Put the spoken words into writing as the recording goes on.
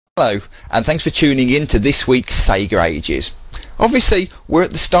Hello, and thanks for tuning in to this week's Sega Ages. Obviously, we're at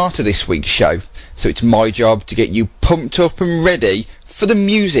the start of this week's show, so it's my job to get you pumped up and ready for the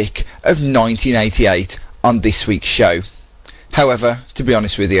music of 1988 on this week's show. However, to be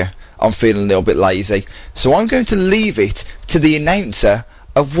honest with you, I'm feeling a little bit lazy, so I'm going to leave it to the announcer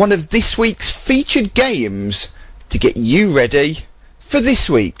of one of this week's featured games to get you ready for this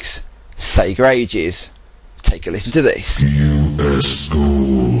week's Sega Ages. Take a listen to this. US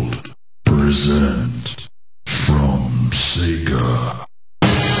Gold present from Sega.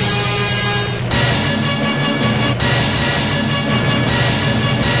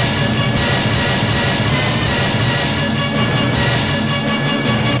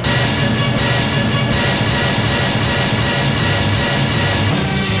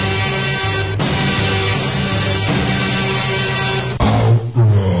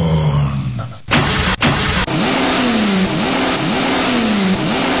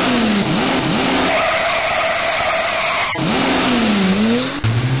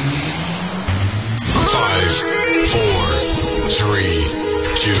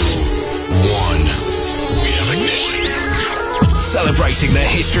 Celebrating the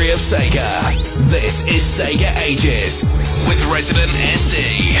history of Sega, this is Sega Ages with Resident SD.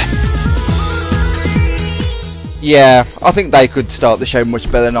 Yeah, I think they could start the show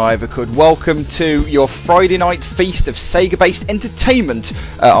much better than I ever could. Welcome to your Friday night feast of Sega-based entertainment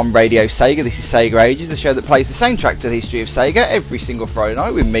on Radio Sega. This is Sega Ages, the show that plays the soundtrack to the history of Sega every single Friday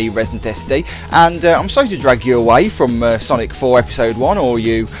night with me, Resident SD. And I'm sorry to drag you away from Sonic 4 Episode 1, or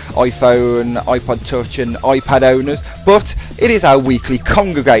you iPhone, iPod Touch and iPad owners, but it is our weekly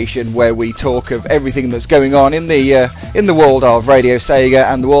congregation where we talk of everything that's going on in the world of Radio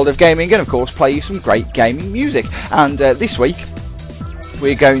Sega and the world of gaming, and of course play you some great gaming music. And this week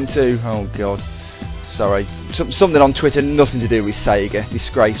we're going to, something on Twitter, nothing to do with Sega,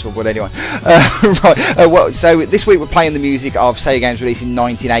 disgraceful, but anyway. So this week we're playing the music of Sega games released in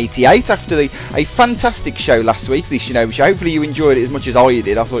 1988 after a fantastic show last week, the Shinobi show. Hopefully you enjoyed it as much as I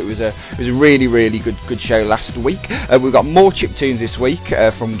did. I thought it was a really, really good show last week. We've got more chip tunes this week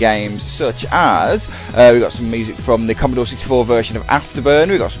from games such as, we've got some music from the Commodore 64 version of Afterburner,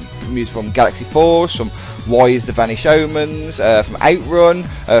 we've got some music from Galaxy Force, some Wise the Vanished Omens, from Outrun,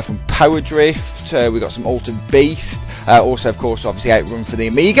 from Power Drift, we've got some Altered Beast, also of course obviously Outrun for the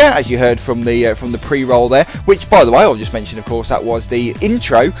Amiga, as you heard from the pre-roll there, which by the way I'll just mention, of course, that was the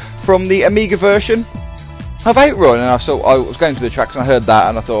intro from the Amiga version of Outrun. And I was going through the tracks and I heard that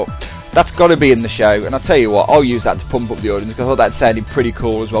and I thought, that's got to be in the show, and I'll tell you what, I'll use that to pump up the audience because I thought that sounded pretty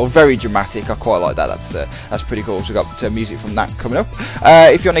cool as well, very dramatic. I quite like that. That's pretty cool. So we've got music from that coming up.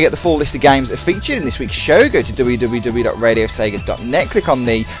 If you want to get the full list of games that are featured in this week's show, go to www.radiosega.net, click on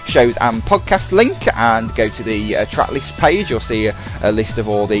the shows and podcast link and go to the track list page. You'll see a list of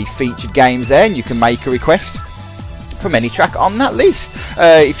all the featured games there, and you can make a request from any track on that list.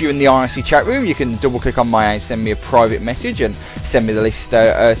 If you're in the IRC chat room, you can double click on my and send me a private message and send me the list,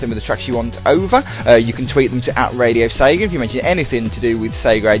 send me the tracks you want over. You can tweet them to @RadioSega if you mention anything to do with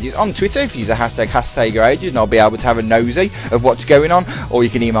Sega Ages on Twitter. If you use the hashtag #SegaAges, and I'll be able to have a nosy of what's going on. Or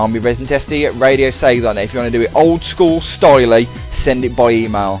you can email me residentsd@radiosega.net. If you want to do it old school styly, send it by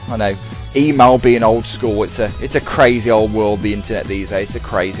email. I know, email being old school, it's a crazy old world, the internet these days. It's a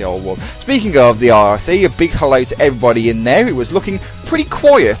crazy old world. Speaking of the IRC, a big hello to everybody in there. It was looking pretty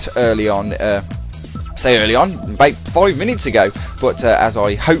quiet early on, about 5 minutes ago, but as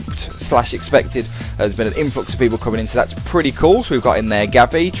I hoped / expected, there's been an influx of people coming in, so that's pretty cool. So we've got in there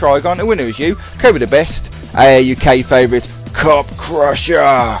Gabby, Trigon, A Winner Is You, Cobra the Best, UK favourite Cup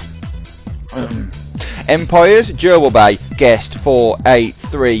Crusher, Empires, Gerbil Bay, guest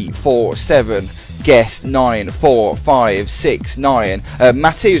 48347, guest 94569,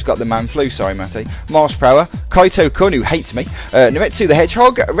 Matty, who's got the man flu, sorry Matty, Mars Prower, Kaito Kun, who hates me, Nemetsu the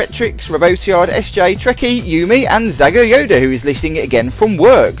Hedgehog, Retrix, Robotiard, SJ, Trekkie, Yumi, and Zago Yoda, who is listening again from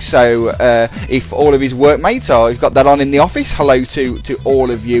work. So if all of his workmates have got that on in the office, hello to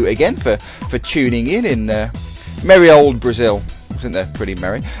all of you again for tuning in merry old Brazil. Isn't they pretty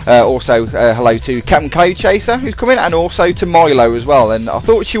merry? Also hello to Captain Cloud Chaser, who's coming, and also to Milo as well. And I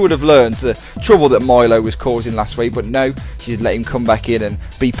thought she would have learned the trouble that Milo was causing last week, but no, she's let him come back in and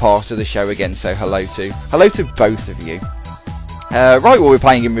be part of the show again. So hello to both of you. Right, well, we're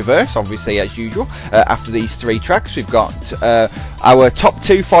playing in reverse, obviously, as usual. After these three tracks, we've got our top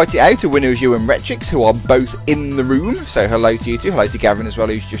two Fight It Out, A Winner Is You and Retrix, who are both in the room. So hello to you two. Hello to Gavin as well,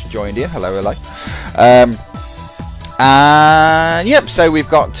 who's just joined in. Hello. And yep, so we've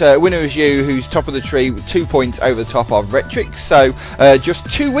got winner is you, who's top of the tree with 2 points over the top of Retrix. So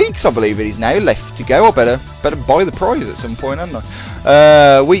just 2 weeks, I believe it is now, left to go. I better buy the prize at some point, hadn't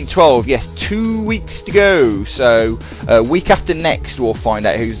I? Week 12, yes, 2 weeks to go. So week after next, we'll find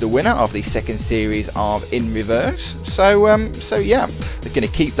out who's the winner of the second series of In Reverse. So yeah, they're going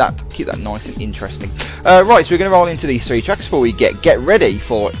to keep that nice and interesting. Right, so we're going to roll into these 3 tracks before we get ready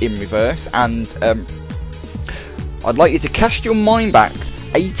for In Reverse, and I'd like you to cast your mind back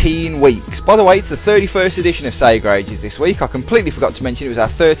 18 weeks. By the way, it's the 31st edition of Sega Ages this week. I completely forgot to mention it was our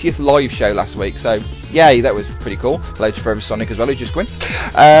 30th live show last week, so yay, that was pretty cool. Hello to Forever Sonic as well, who just went.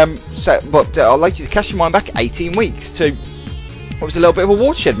 But I'd like you to cast your mind back 18 weeks to what was a little bit of a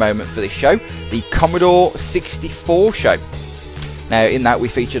watershed moment for this show, the Commodore 64 show. Now, in that, we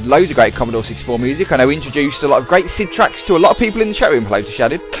featured loads of great Commodore 64 music. I know we introduced a lot of great SID tracks to a lot of people in the chat room. Hello to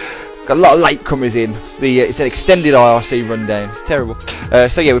Shadid. Got a lot of latecomers in. It's an extended IRC rundown. It's terrible.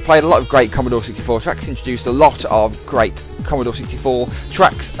 So yeah, we played a lot of great Commodore 64 tracks, introduced a lot of great Commodore 64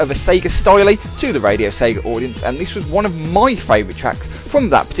 tracks of a Sega style to the Radio Sega audience, and this was one of my favourite tracks from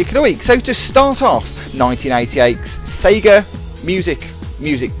that particular week. So to start off 1988's Sega Music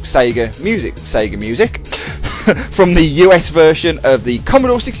from the US version of the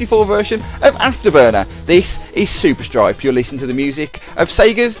Commodore 64 version of Afterburner. This is Superstripe. You're listening to the music of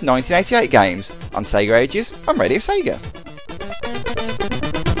Sega's 1988 games on Sega Ages on Radio Sega.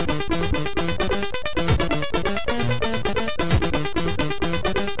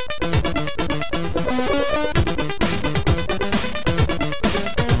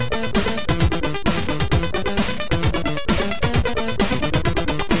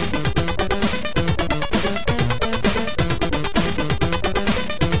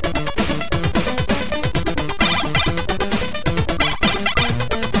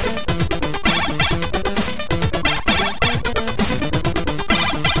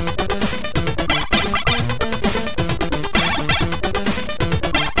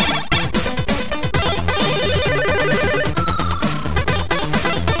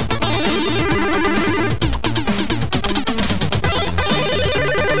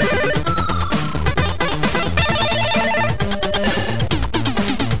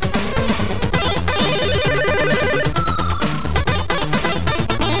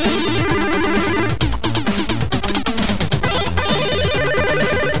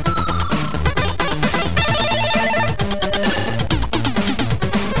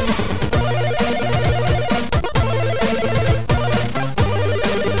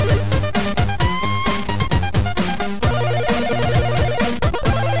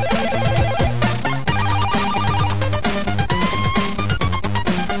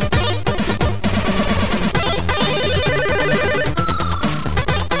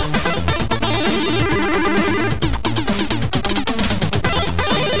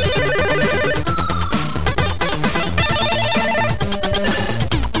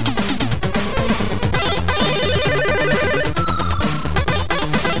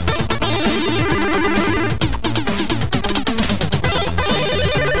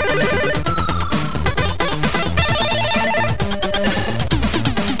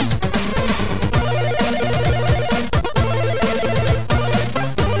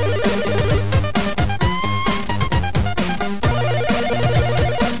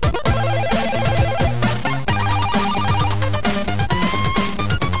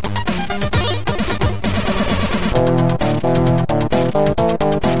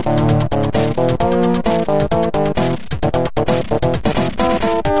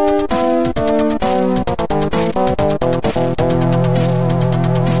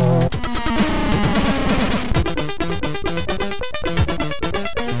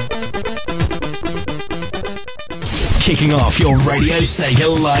 Kicking off your Radio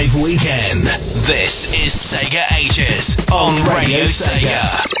Sega live weekend. This is Sega Ages on Radio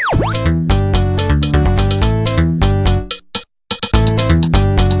Sega.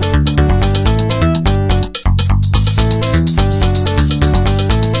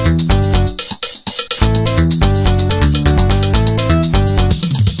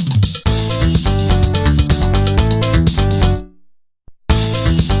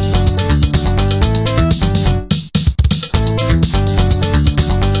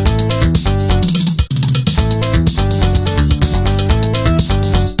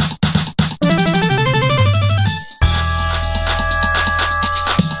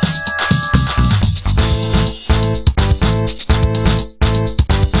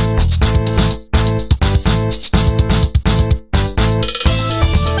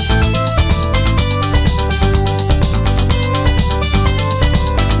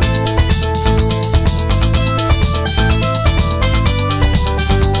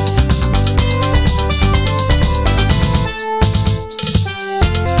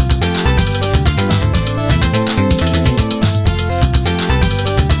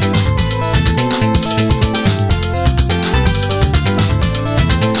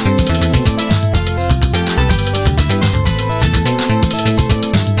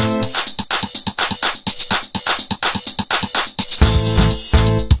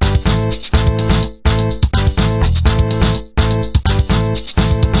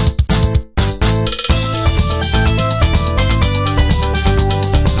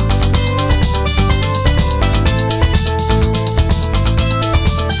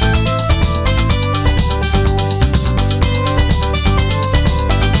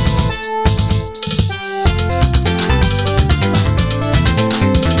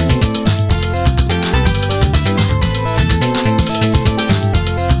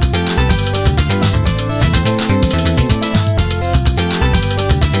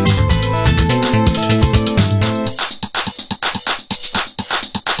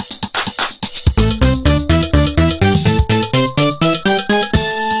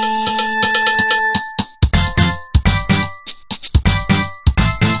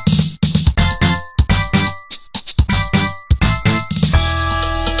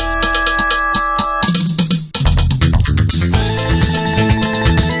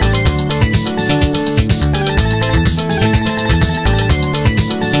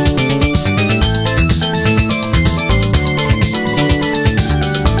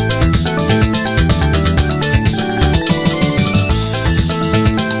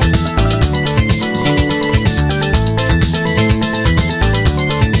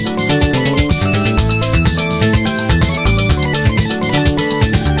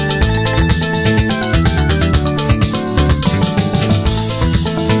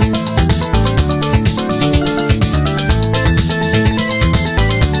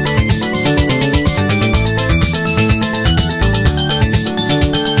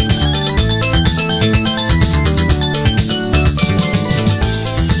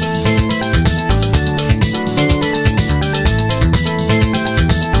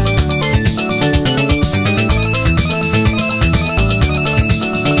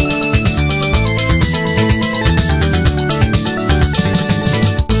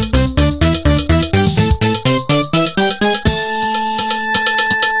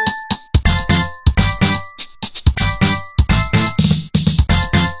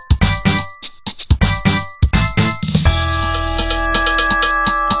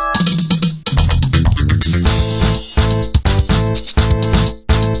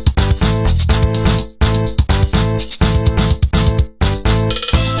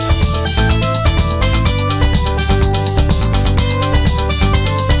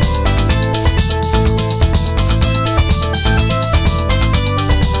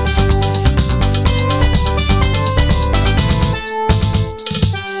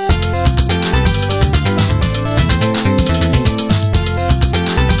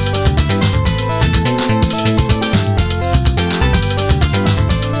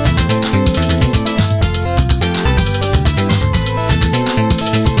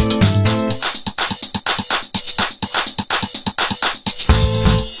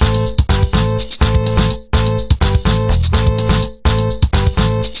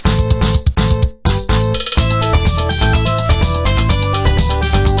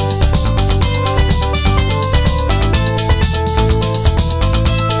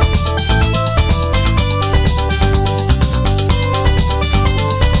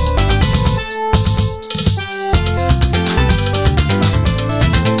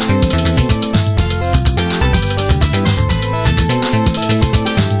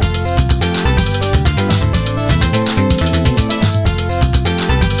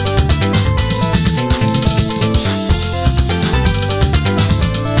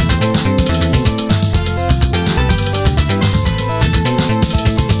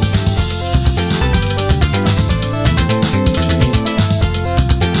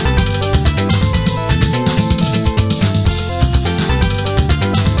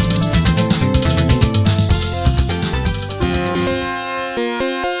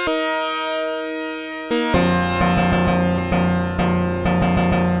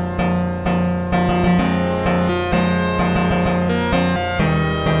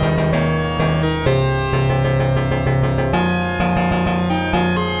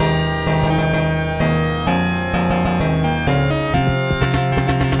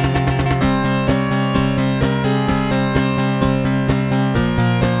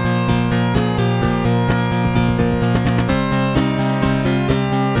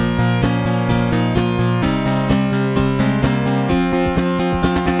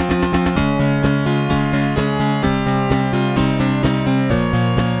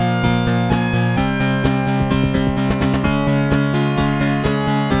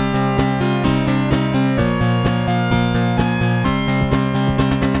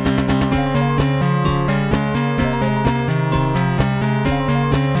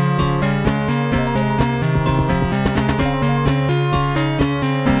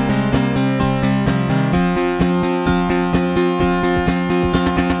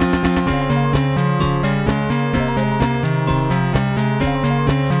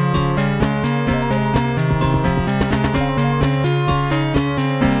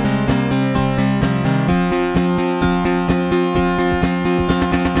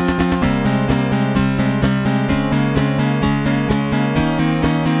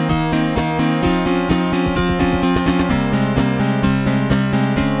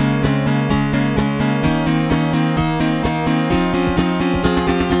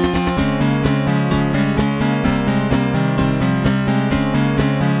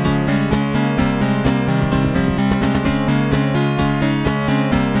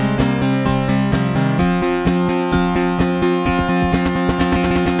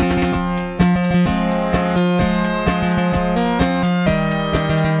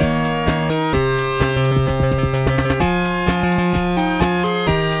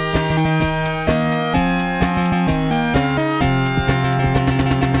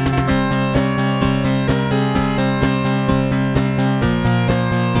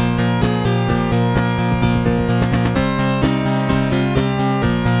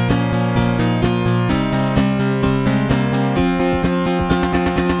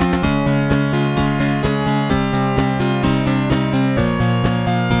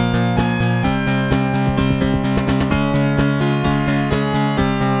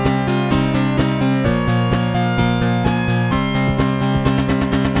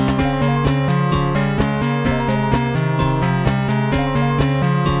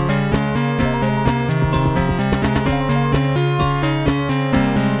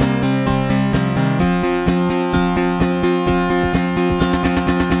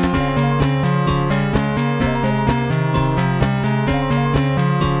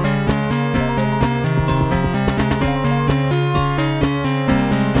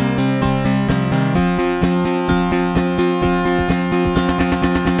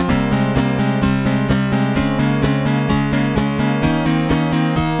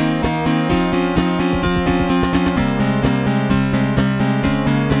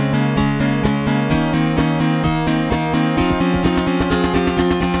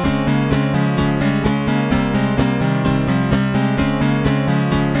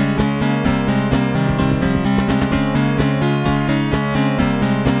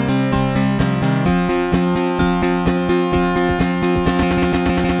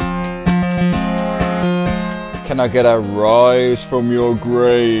 Can I get a rise from your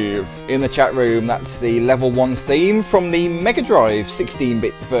grave? In the chat room, that's the level 1 theme from the Mega Drive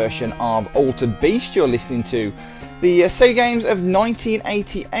 16-bit version of Altered Beast. You're listening to the Sega games of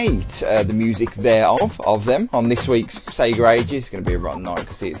 1988, the music thereof, of them, on this week's Sega Ages. It's going to be a rotten night, I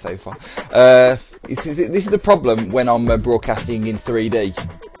can see it so far. This is the problem when I'm broadcasting in 3D.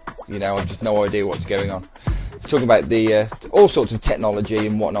 You know, I've just no idea what's going on. Talking about the all sorts of technology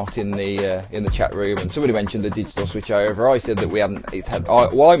and whatnot in the chat room, and somebody mentioned the digital switch over. I said that we hadn't.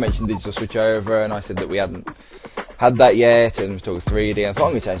 I mentioned digital switch over, and I said that we hadn't had that yet, and we talking 3D. And I thought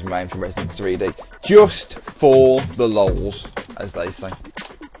I'm going to change my name from Resident 3D just for the lols, as they say.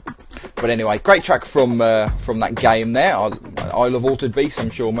 But anyway, great track from that game there. I love Altered Beast. I'm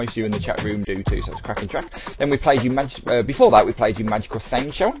sure most of you in the chat room do too, so it's a cracking track. Then we played you before that we played you Magical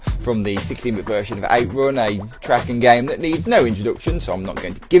Sound Shower from the 16-bit version of Outrun, a tracking game that needs no introduction, so I'm not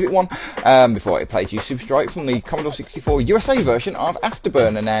going to give it one. Before I played you Super Strike from the Commodore 64 USA version of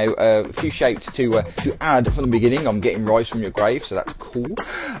Afterburner. Now a few shouts to add from the beginning. I'm getting Rise from Your Grave, so that's cool.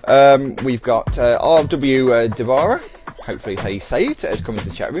 We've got RW Devara. Hopefully how you say it, has come into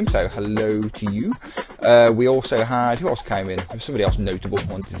the chat room, so hello to you. We also had, who else came in? Somebody else notable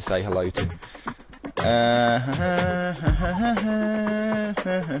wanted to say hello to.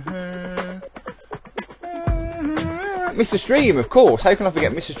 Mr. Stream, of course. How can I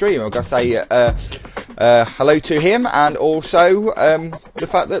forget Mr. Stream? I've got to say hello to him, and also the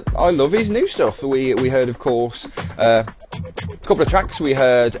fact that I love his new stuff. We heard, of course, a couple of tracks. We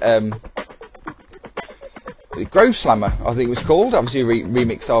heard Grove Slammer, I think it was called, obviously a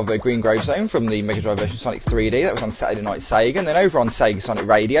remix of Green Grove Zone from the Mega Drive version Sonic 3D. That was on Saturday Night Sega. And then over on Sega Sonic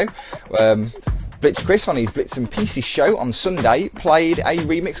Radio, Blitz Chris on his Blitz and Pieces show on Sunday played a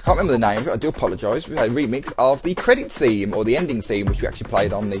remix, I can't remember the name of it, I do apologise, we had a remix of the credits theme, or the ending theme, which we actually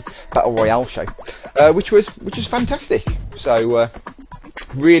played on the Battle Royale show, which was fantastic. So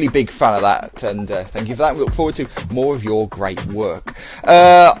really big fan of that, and thank you for that. We look forward to more of your great work.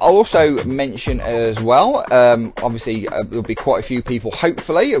 I'll also mention as well, obviously there'll be quite a few people,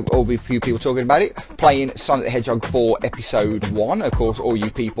 hopefully, there'll be a few people talking about it, playing Sonic the Hedgehog 4 Episode 1. Of course, all you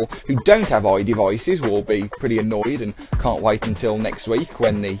people who don't have iDevices will be pretty annoyed and can't wait until next week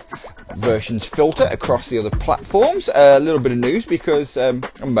when the versions filter across the other platforms. A little bit of news, because I'm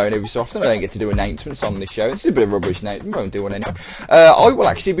moaning every so often, I don't get to do announcements on this show. It's a bit of a rubbish announcement, but I won't do one anyway. I will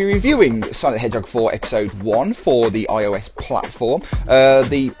actually be reviewing Sonic the Hedgehog 4 Episode 1 for the iOS platform.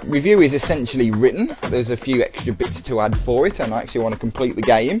 The review is essentially written. There's a few extra bits to add for it, and I actually want to complete the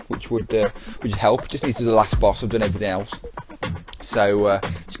game, which would help. Just need to do the last boss. I've done everything else. So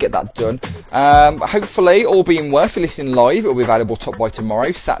just get that done. Hopefully, all being well, if you're listening live, it will be available top by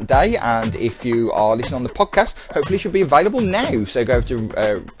tomorrow, Saturday. And if you are listening on the podcast, hopefully it should be available now. So go to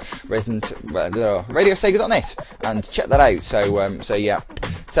radiosega.net and check that out. So yeah,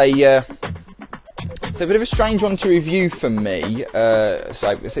 it's a bit of a strange one to review for me.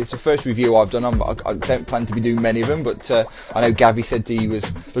 So it's the first review I've done. I don't plan to be doing many of them, but I know Gavi said he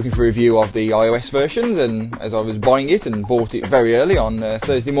was looking for a review of the iOS versions, and as I was buying it and bought it very early on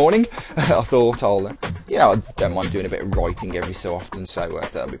Thursday morning, I thought I don't mind doing a bit of writing every so often, so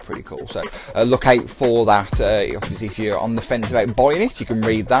that'll be pretty cool. So look out for that. Obviously, if you're on the fence about buying it, you can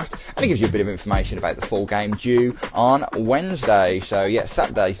read that, and it gives you a bit of information about the full game due on Wednesday. So yeah,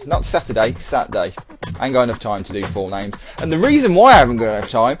 Saturday, not Saturday, Saturday. I ain't got enough time to do full names, and the reason why I haven't got enough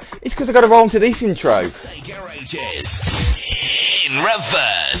time is because I've got to roll into this intro. Sega Ages in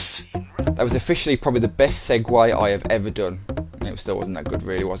reverse. That was officially probably the best segue I have ever done. It still wasn't that good,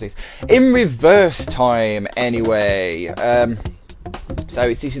 really, was it? In reverse time, anyway. So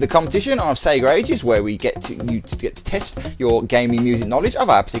this is the competition of Sega Ages, where we get to test your gaming music knowledge of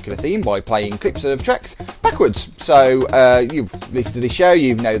our particular theme by playing clips of tracks backwards. So you've listened to the show,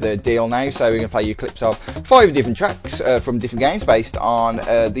 you know the deal now. So we're going to play you clips of 5 different tracks from different games based on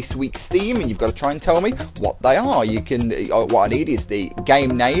this week's theme, and you've got to try and tell me what they are. You can. What I need is the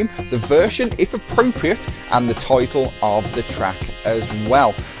game name, the version, if appropriate, and the title of the track as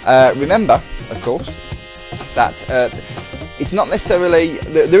well. Remember, of course, that it's not necessarily,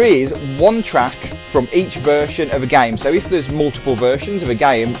 there is one track from each version of a game. So if there's multiple versions of a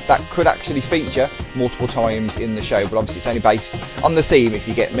game, that could actually feature multiple times in the show, but obviously it's only based on the theme, if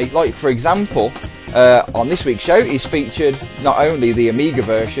you get me. Like, for example, on this week's show is featured not only the Amiga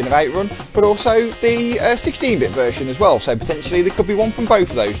version of Outrun, but also the 16-bit version as well. So potentially there could be one from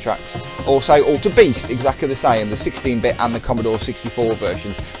both of those tracks. Also, Altered Beast, exactly the same. The 16-bit and the Commodore 64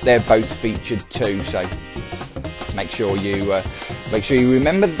 versions, they're both featured too. So make sure you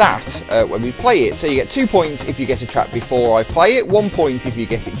remember that when we play it. So you get 2 points if you get a track before I play it, 1 point if you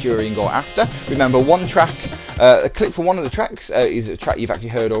get it during or after. Remember, one track A clip for one of the tracks is a track you've actually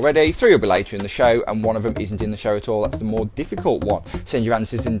heard already. 3 will be later in the show, and one of them isn't in the show at all. That's the more difficult one. Send your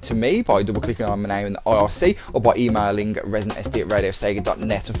answers in to me by double clicking on my name in the IRC, or by emailing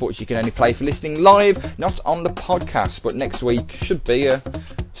residentsd@radiosega.net. Unfortunately, you can only play for listening live, not on the podcast, but next week should be a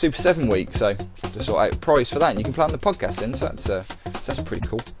Super 7 week, so to sort out a prize for that, and you can play on the podcast then, so that's pretty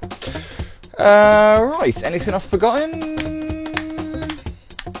cool. Right, anything I've forgotten?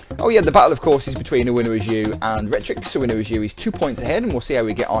 Oh yeah, the battle of course is between A Winner Is You and Retrix. So Winner Is You is 2 points ahead, and we'll see how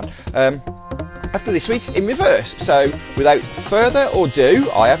we get on after this week's In Reverse. So without further ado,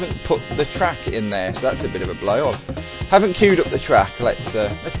 I haven't put the track in there, so that's a bit of a blow. I haven't queued up the track. Let's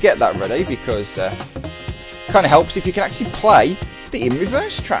get that ready, because it kind of helps if you can actually play the In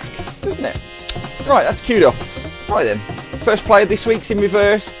Reverse track, doesn't it? Right, that's queued up. Right then, first play of this week's In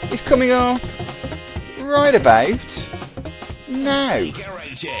Reverse is coming up right about now.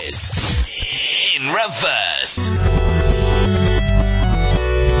 In Reverse.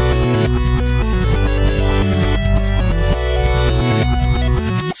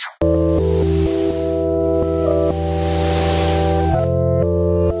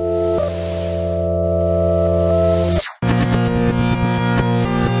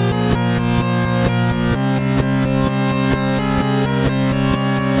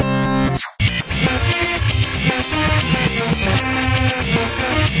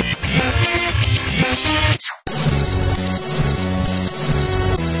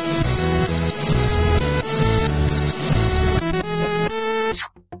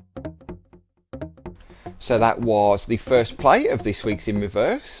 So that was the first play of this week's In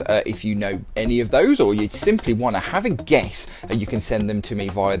Reverse. If you know any of those, or you simply want to have a guess, you can send them to me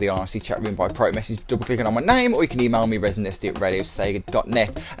via the RC chat room by private message, double clicking on my name, or you can email me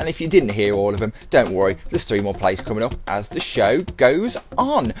residentsd@radiosega.net. And if you didn't hear all of them, don't worry, there's 3 more plays coming up as the show goes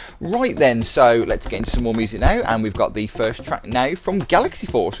on. Right then, so let's get into some more music now, and we've got the first track now from Galaxy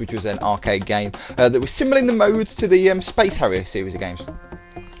Force, which was an arcade game that was similar in the modes to the Space Harrier series of games.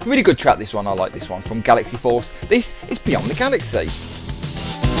 Really good track, this one. I like this one from Galaxy Force. This is Beyond the Galaxy.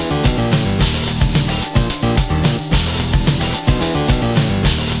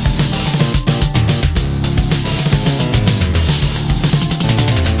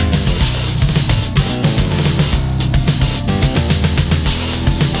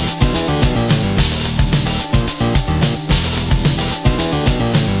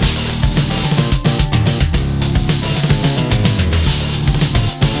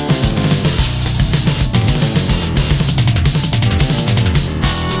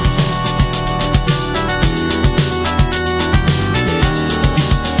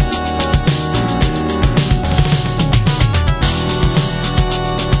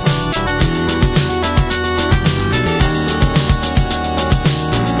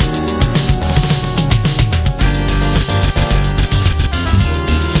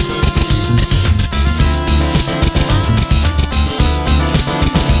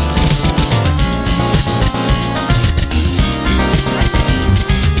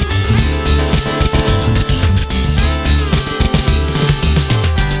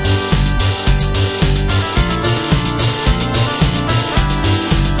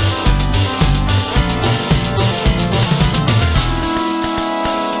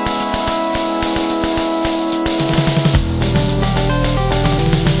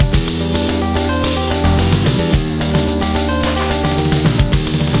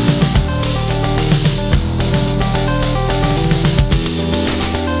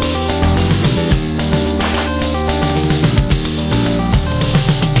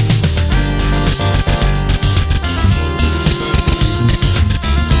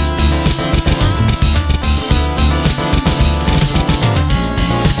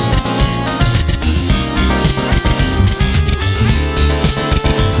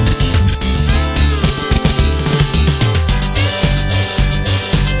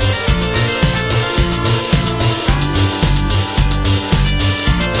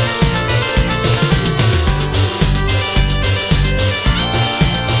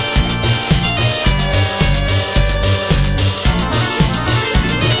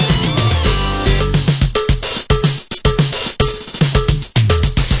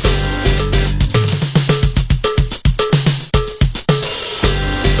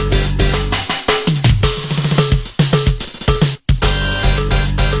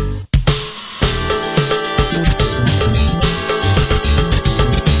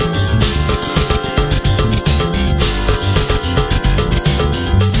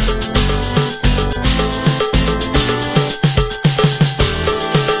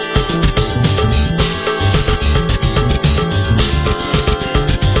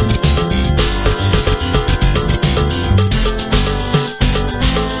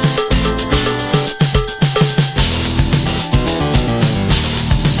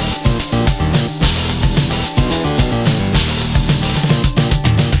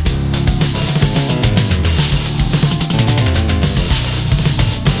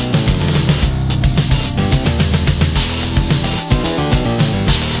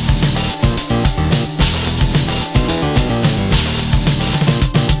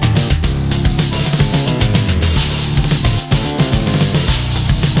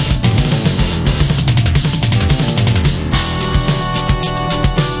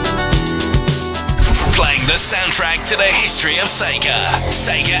 soundtrack to the history of Sega.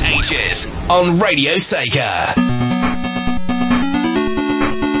 Sega Ages on Radio Sega.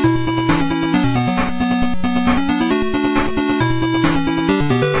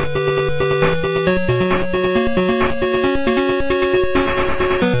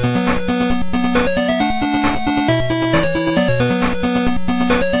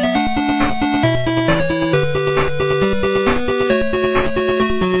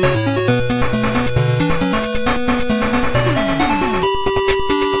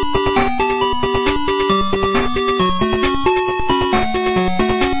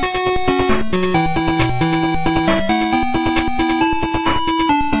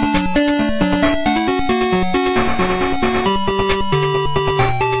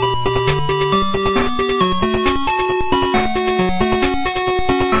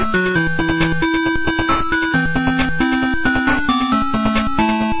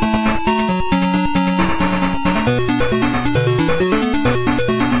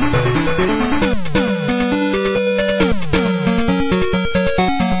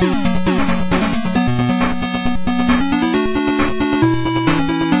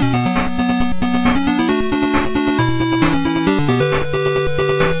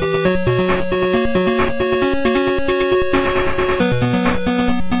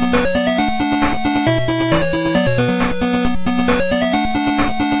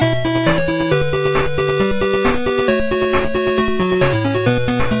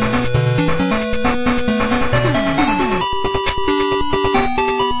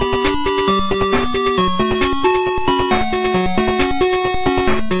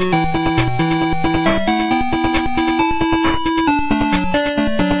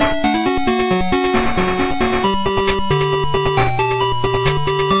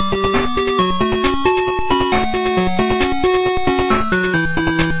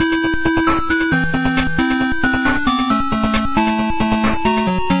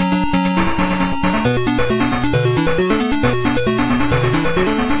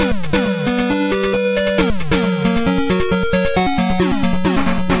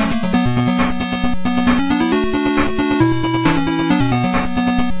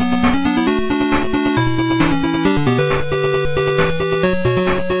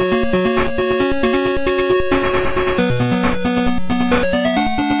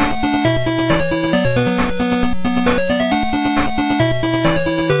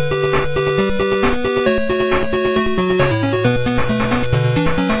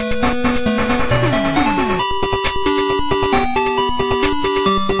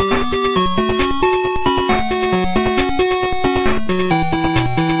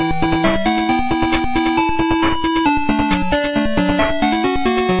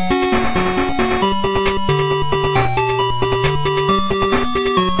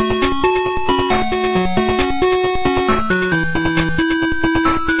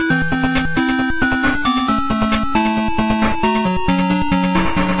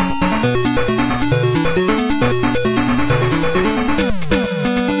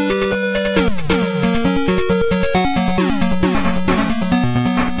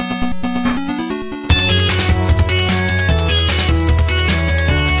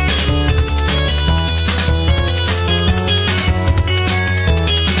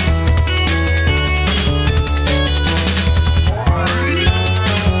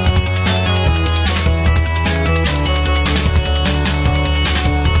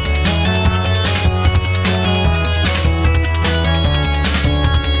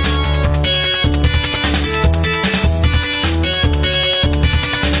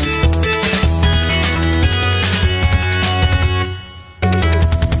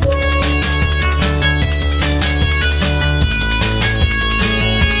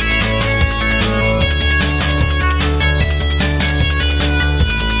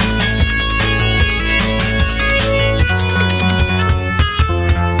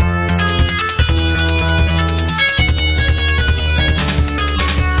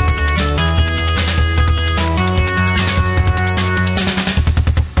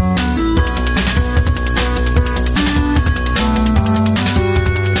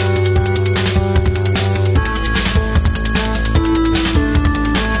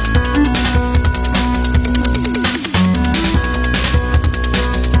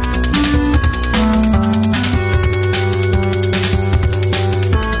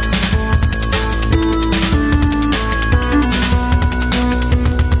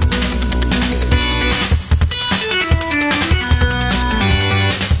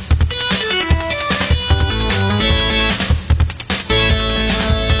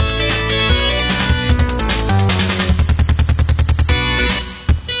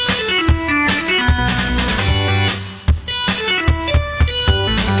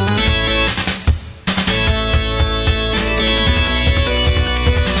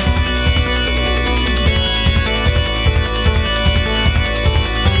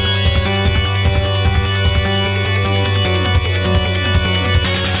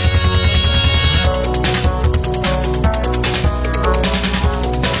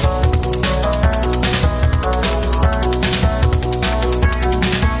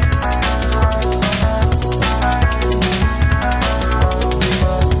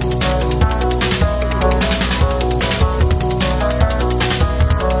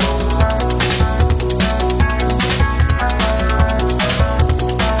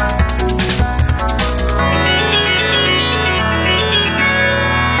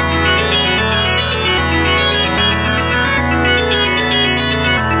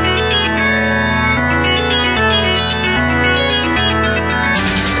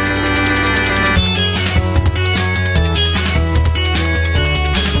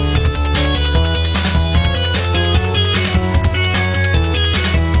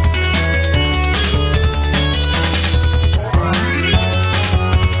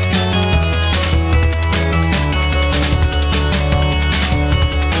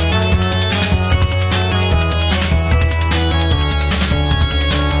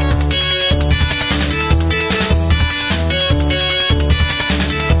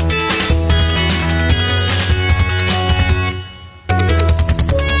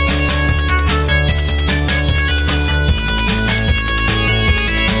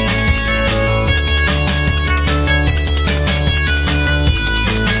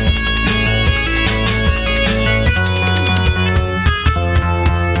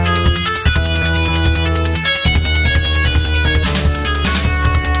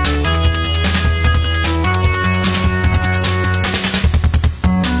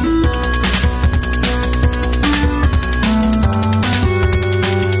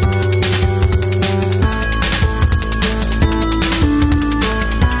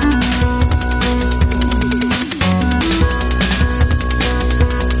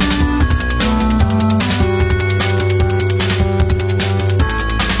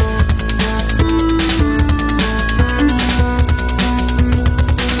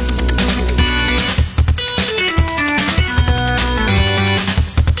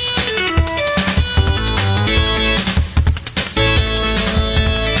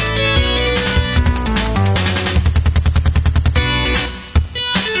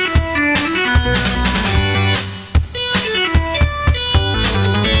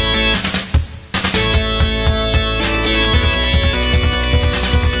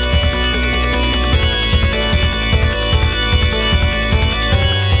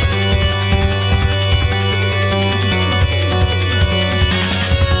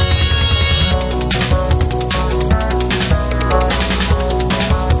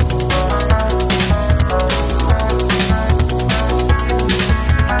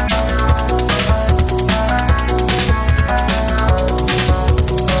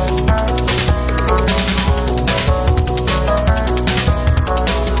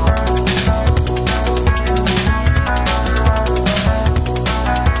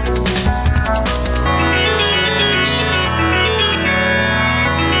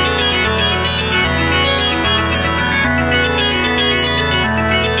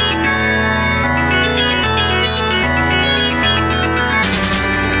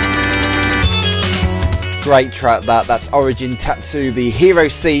 great track that's Origin Tatsu, the hero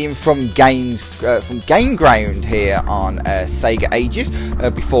theme from Game Ground here on Sega Ages.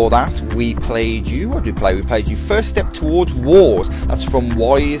 Before that, we played you. What did we play? We played you First Step Towards Wars. That's from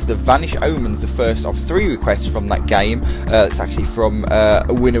Wise, The Vanish Omens, the first of 3 requests from that game. It's actually from A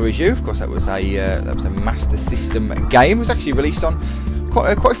Winner Is You. Of course, that was a Master System game. It was actually released on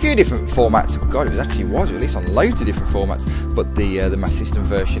quite a few different formats. God, it was released on loads of different formats, but the Master System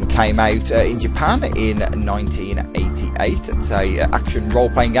version came out in Japan in 1988. It's a action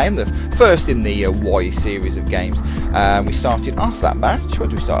role-playing game, the first in the Y series of games. We started off that batch. What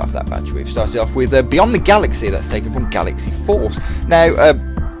did we start off that batch with? We started off with Beyond the Galaxy. That's taken from Galaxy Force. Now,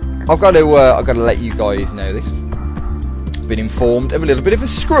 I've got to let you guys know this. I've been informed of a little bit of a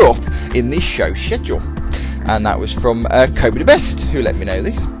screw-up in this show schedule. And that was from Kobe the Best, who let me know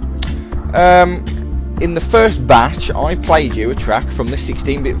this. In the first batch, I played you a track from the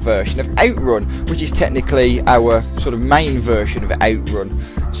 16-bit version of Outrun, which is technically our sort of main version of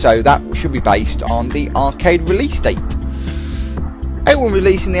Outrun. So that should be based on the arcade release date. Outrun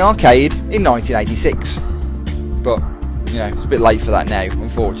released in the arcade in 1986. But, you know, it's a bit late for that now,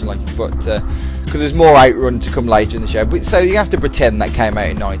 unfortunately. But because there's more Outrun to come later in the show. But, so you have to pretend that came out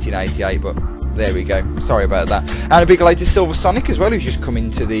in 1988, but there we go. Sorry about that. And a big hello to Silver Sonic as well, who's just come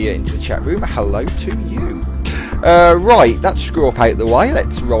into the chat room. Hello to you. Right, that's screw up out the way.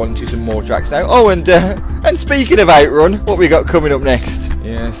 Let's roll into some more tracks now. Oh, and speaking of Outrun, what we got coming up next?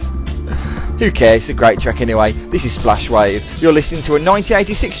 Yes. Who cares? It's a great track anyway. This is Splash Wave. You're listening to a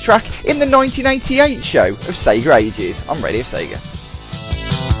 1986 track in the 1988 show of Sega Ages on Radio Sega.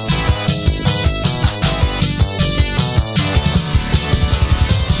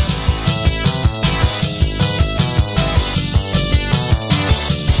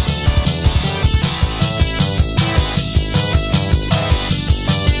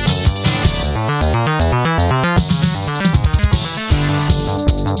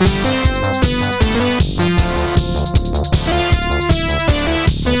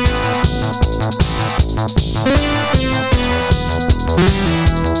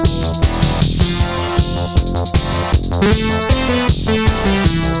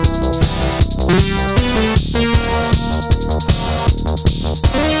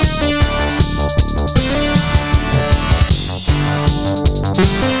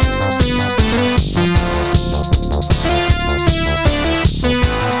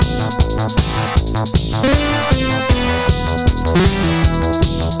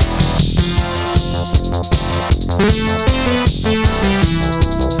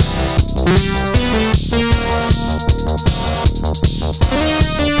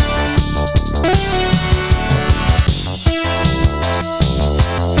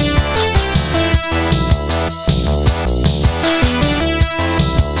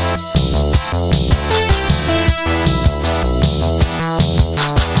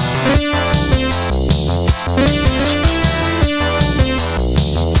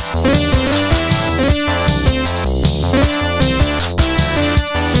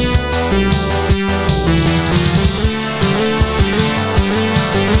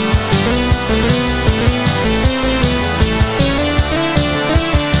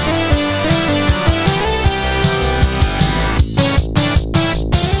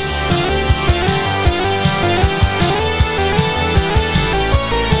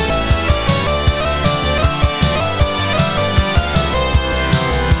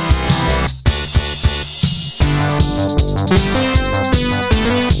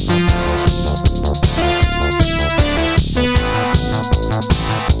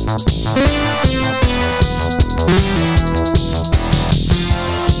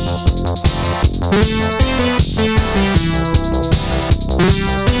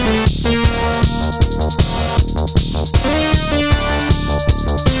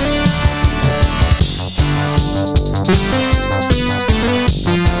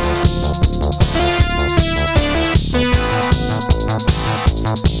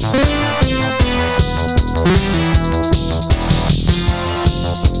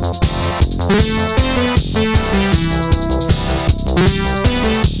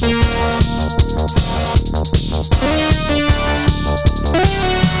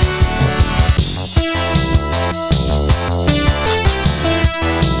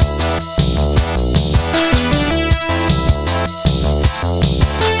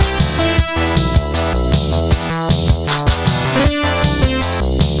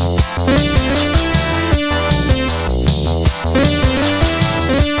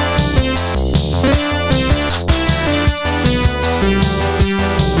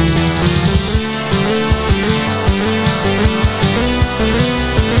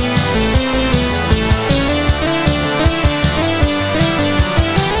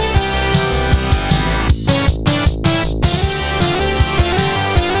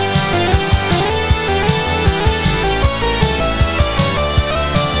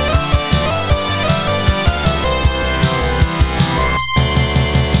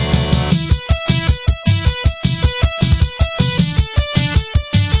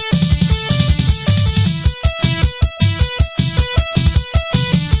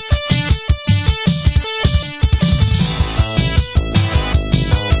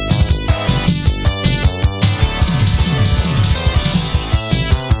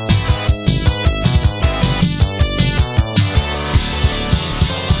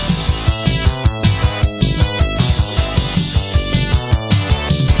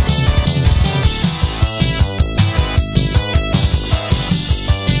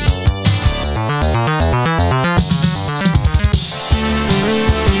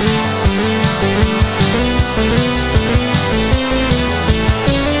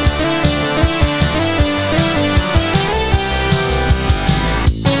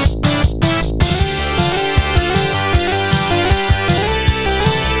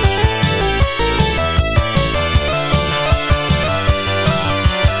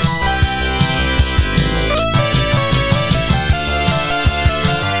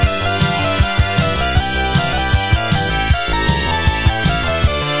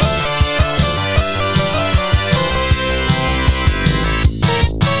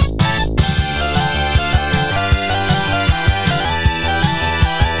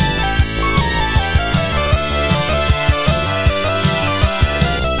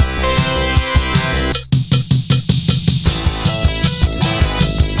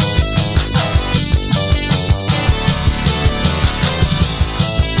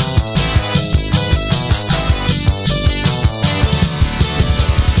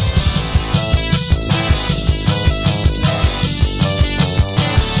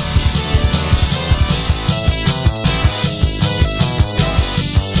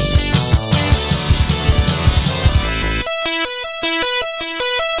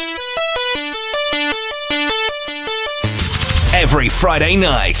 every Friday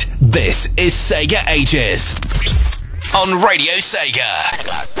night. This is Sega Ages on Radio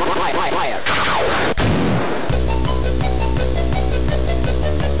Sega.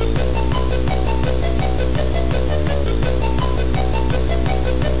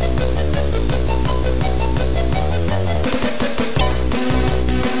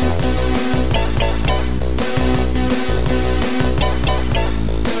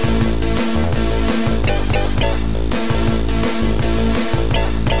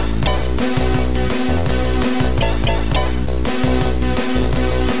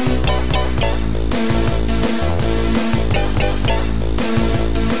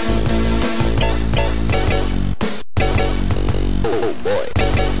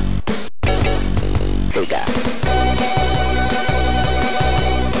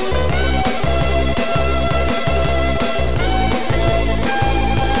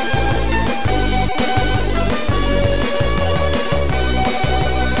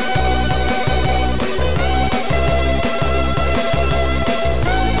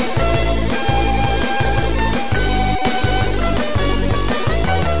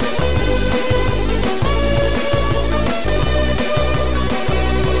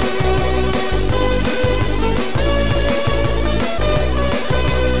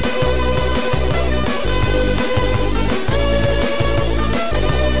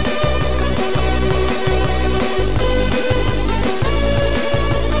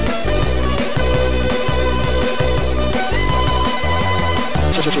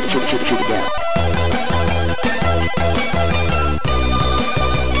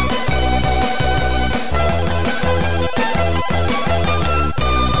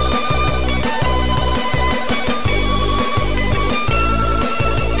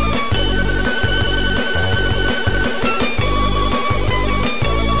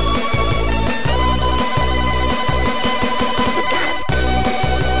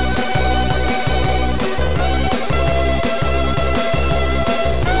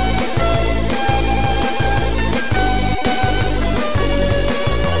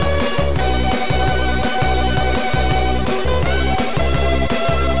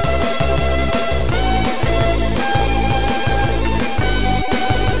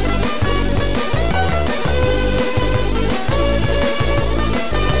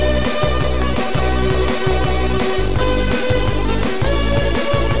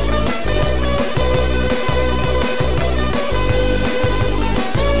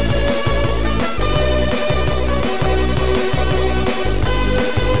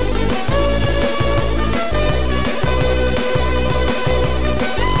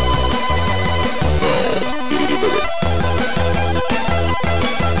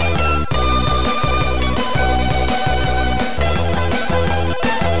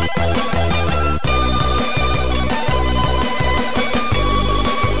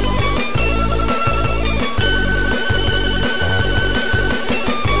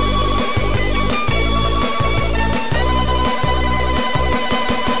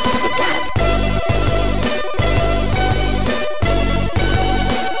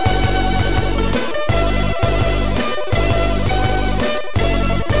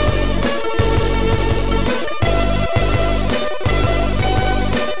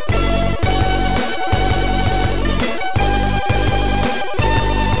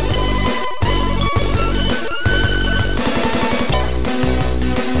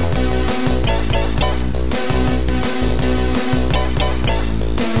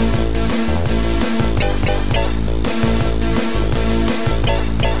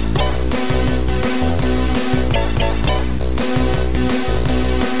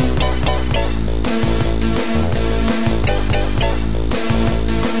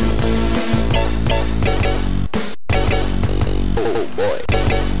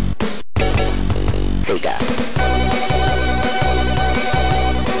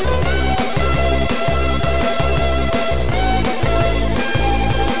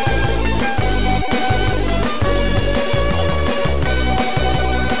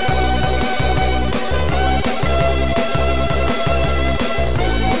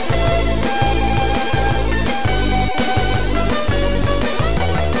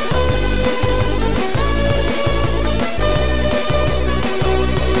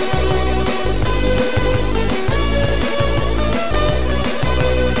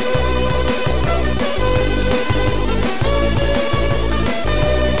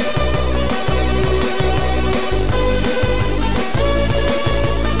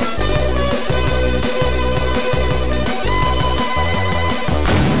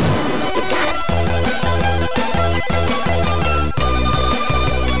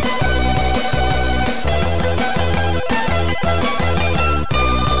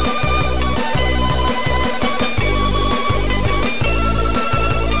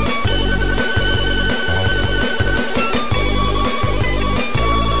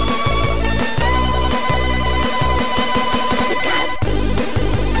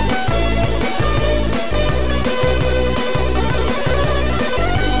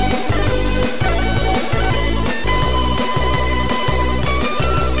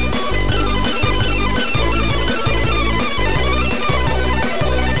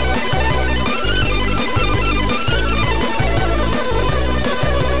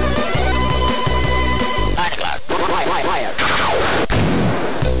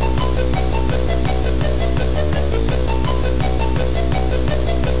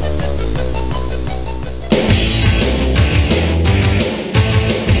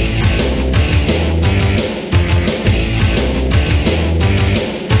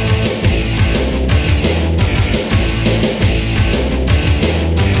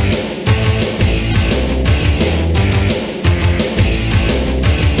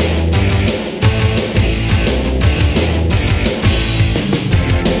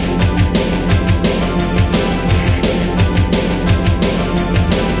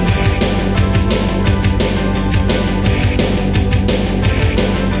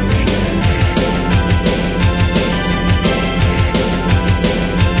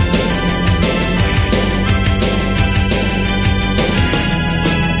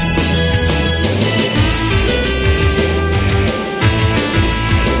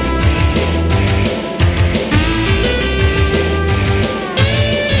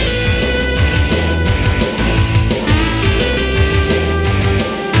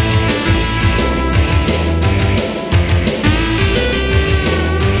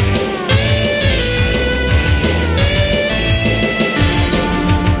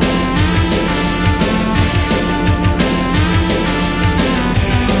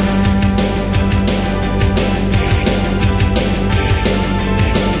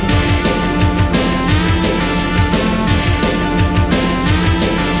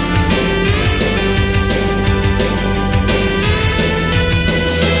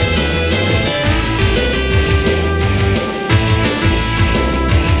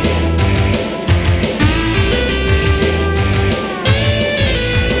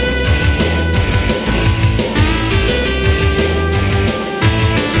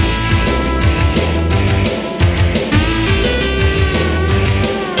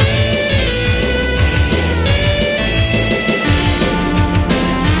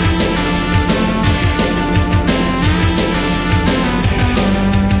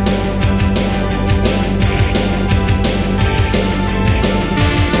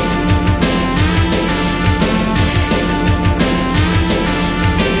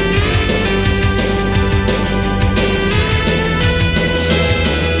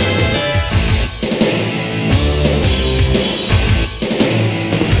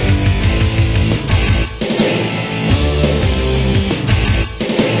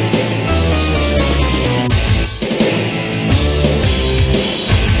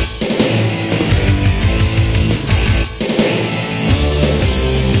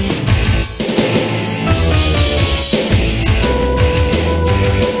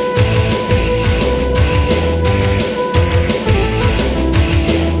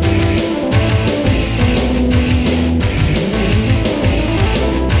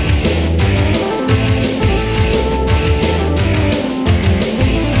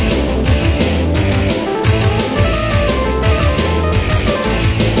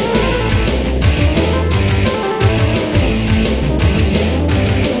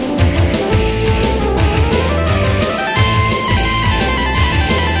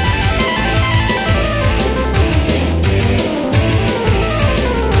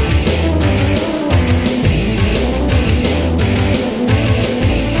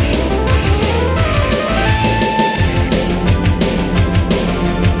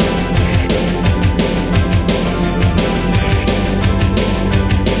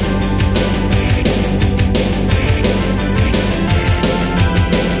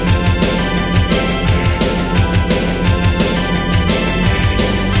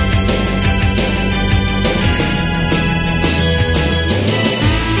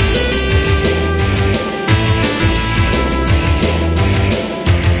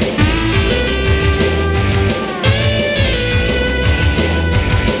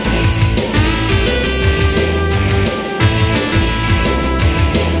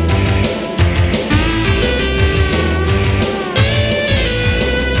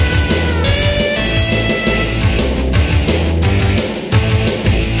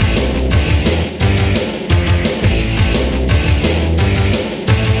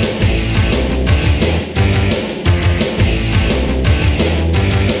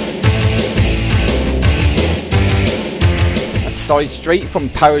 Side Street from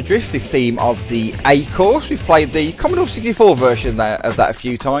Paradrift, the theme of the A course. We've played the Commodore 64 version of that a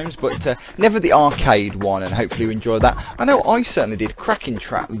few times, but never the arcade one, and hopefully you enjoyed that. I know I certainly did. Cracking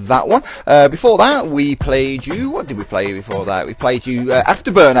track, that one. Before that, we played you... What did we play before that? We played you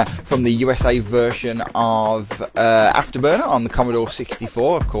Afterburner from the USA version of Afterburner on the Commodore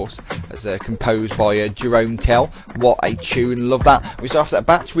 64, of course, as composed by Jerome Tell. What a tune, love that. We started that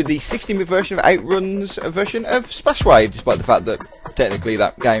batch with the 16-bit version of Outrun's version of Splashwave, despite the fact that technically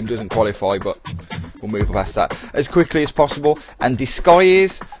that game doesn't qualify, but we'll move past that as quickly as possible and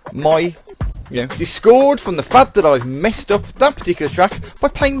disguise my discord from the fact that I've messed up that particular track by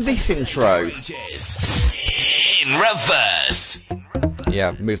playing this intro. In reverse.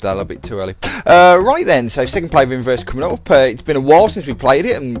 Yeah, moved that a little bit too early. Right then, so second play of Inverse coming up. It's been a while since we played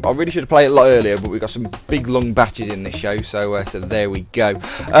it, and I really should have played it a lot earlier, but we've got some big long batches in this show, so there we go.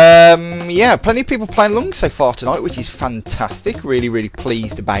 Yeah, plenty of people playing along so far tonight, which is fantastic. Really, really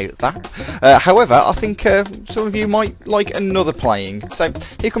pleased about that. However, I think some of you might like another playing. So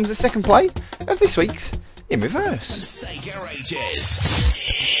here comes the second play of this week's In Reverse. Sega Ages.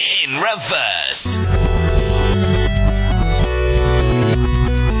 In reverse.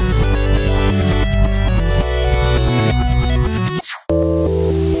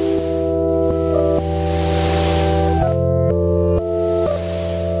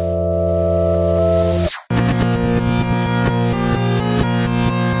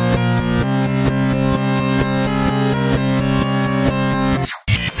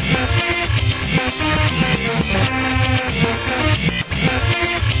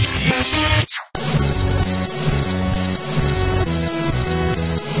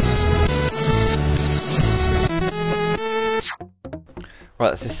 Right,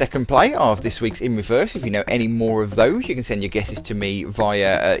 that's the second play of this week's In Reverse. If you know any more of those, you can send your guesses to me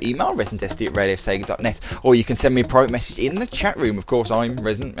via email, residentsd@radiosega.net, or you can send me a private message in the chat room. Of course, I'm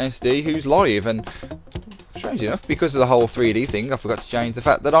Resident SD, who's live, and strange enough, because of the whole 3D thing, I forgot to change the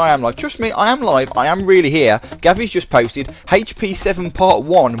fact that I am live. Trust me, I am live, I am really here. Gavy's just posted, HP7 Part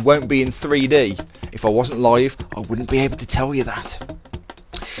 1 won't be in 3D. If I wasn't live, I wouldn't be able to tell you that.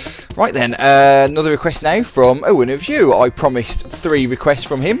 Right then, another request now from Owen of You. I promised 3 requests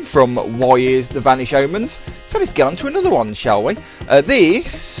from him, from Why Is the Vanish Omens. So let's get on to another one, shall we?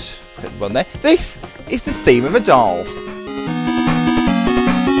 This is the theme of a doll.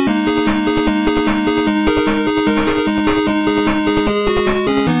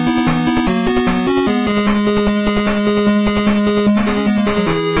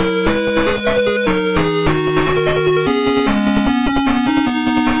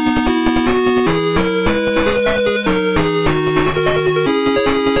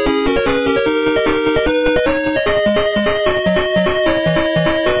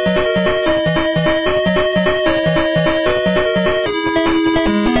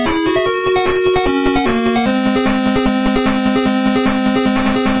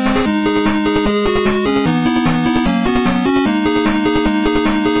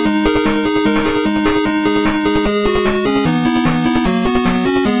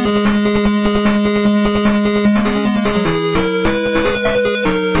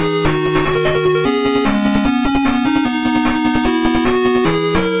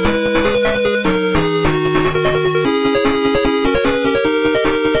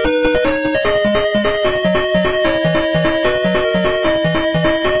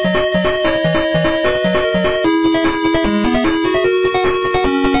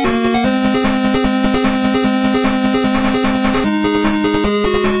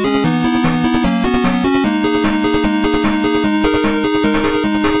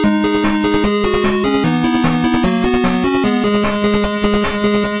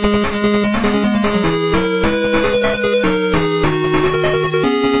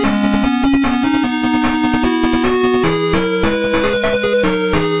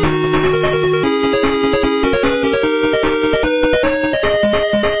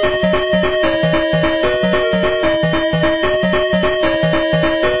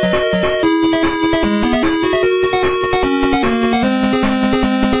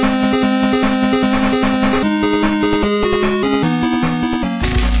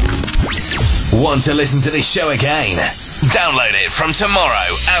 Want to listen to this show again? Download it from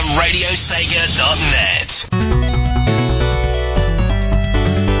tomorrow at radiosega.net.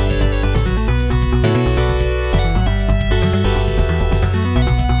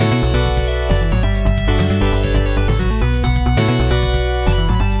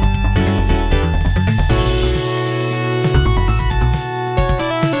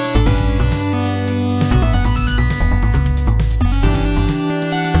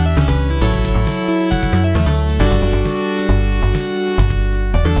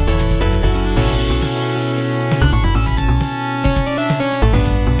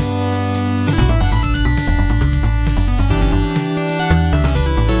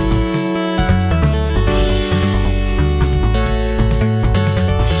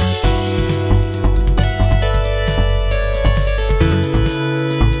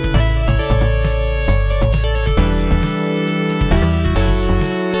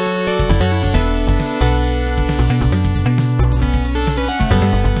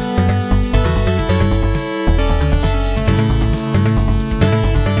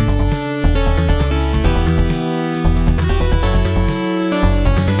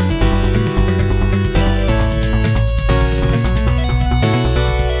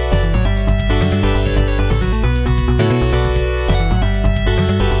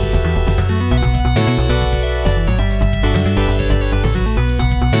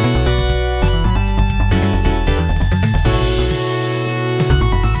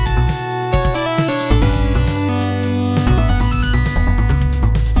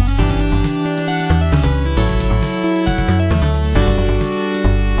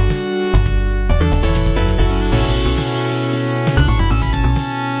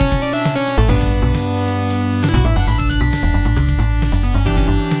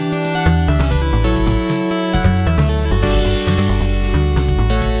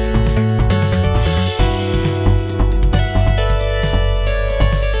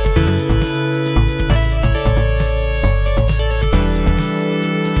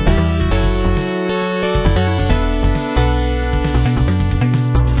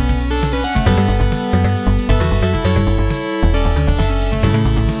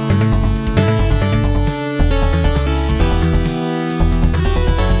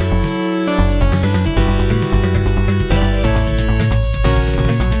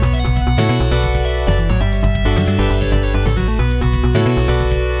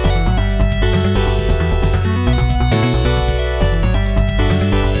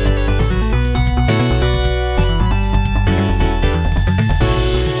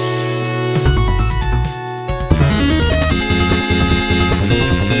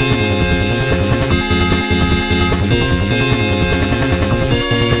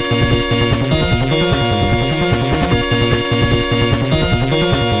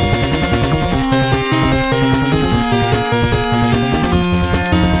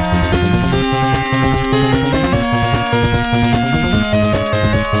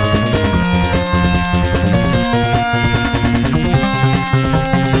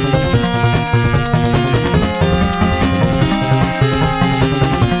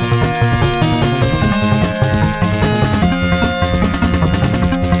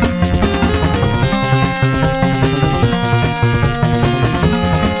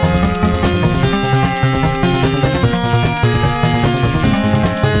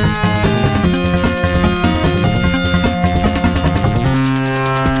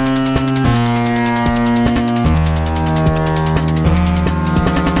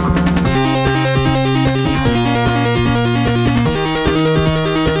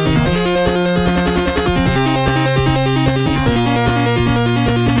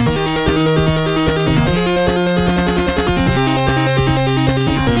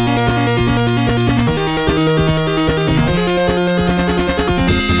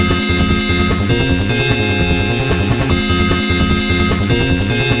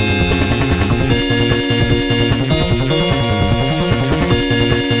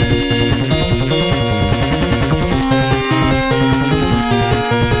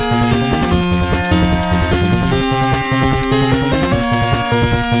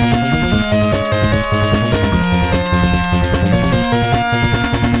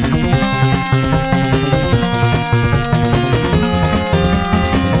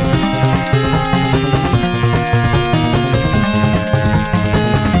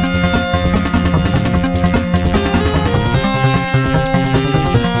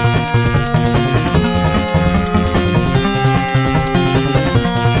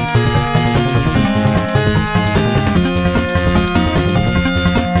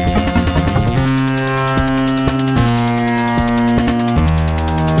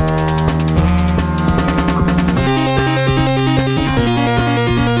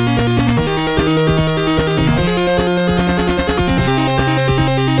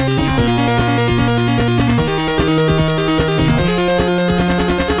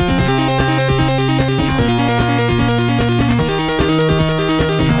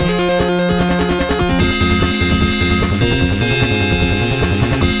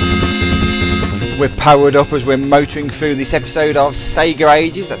 we're powered up as we're motoring through this episode of Sega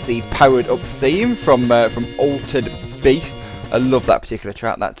Ages. That's the powered up theme from Altered Beast. I love that particular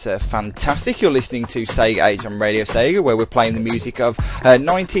track. That's fantastic. You're listening to Sega Age on Radio Sega, where we're playing the music of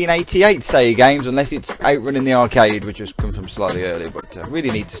 1988 Sega games, unless it's Outrun the arcade, which has come from slightly earlier, but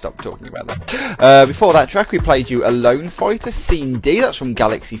really need to stop talking about that. Before that track, we played you Alone Fighter Scene D. That's from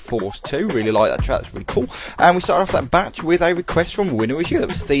Galaxy Force 2. Really like that track. That's really cool. And we started off that batch with a request from Winner Was You. That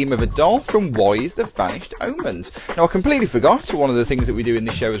was Theme of a Doll from Wise the Vanished Omens. Now, I completely forgot one of the things that we do in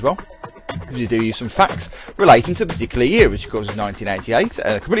this show as well. We do use some facts relating to a particular year, which of course was 1988.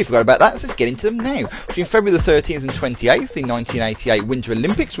 I completely forgot about that, so let's get into them now. Between February the 13th and 28th, the 1988 Winter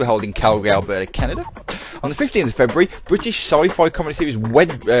Olympics were held in Calgary, Alberta, Canada. On the 15th of February, British sci-fi comedy series Red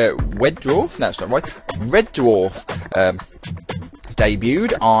Dwarf, no, it's not right, Red Dwarf,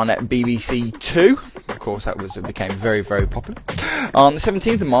 debuted on BBC Two. Of course, that became very, very popular. On the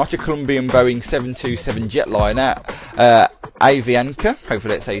 17th of March, a Colombian Boeing 727 jetliner, Avianca,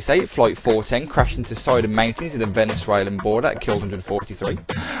 hopefully that's how you say it, Flight 410, crashed into Sidon Mountains in the Venezuelan border. It killed 143.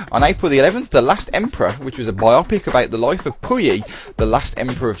 On April the 11th, The Last Emperor, which was a biopic about the life of Puyi, the last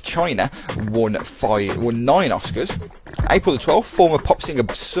emperor of China, won 9 Oscars. April the 12th, former pop singer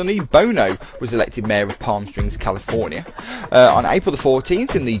Sonny Bono was elected mayor of Palm Springs, California. On April the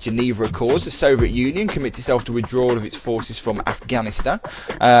 14th, in the Geneva Accords, the Soviet Union committed itself to withdrawal of its forces from Afghanistan.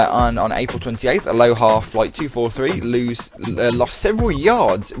 On April 28th, Aloha Flight 243 lost several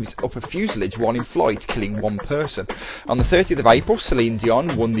yards of its upper fuselage while in flight, killing one person. On the 30th of April, Celine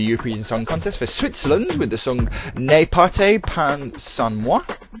Dion won the Eurovision Song Contest for Switzerland with the song Ne partez pas sans moi.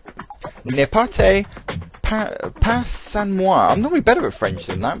 Ne partez pas sans moi. I'm normally better at French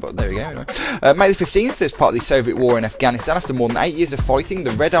than that, but there we go. Anyway. May the 15th, as part of the Soviet war in Afghanistan, after more than 8 years of fighting,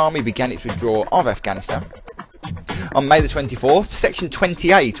 the Red Army began its withdrawal of Afghanistan. On May the 24th, Section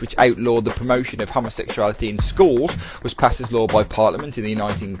 28, which outlawed the promotion of homosexuality in schools, was passed as law by Parliament in the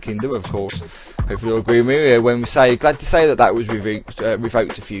United Kingdom, of course. Hopefully you'll agree with me when we say, glad to say that was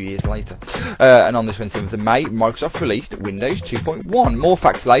revoked a few years later. And on the 27th of May, Microsoft released Windows 2.1. More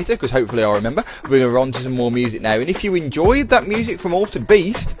facts later, because hopefully I'll remember. We're going to run to some more music now. And if you enjoyed that music from Altered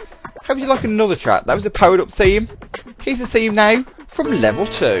Beast, how would you like another track? That was a powered up theme. Here's the theme now from Level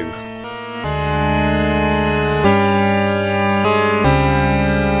 2.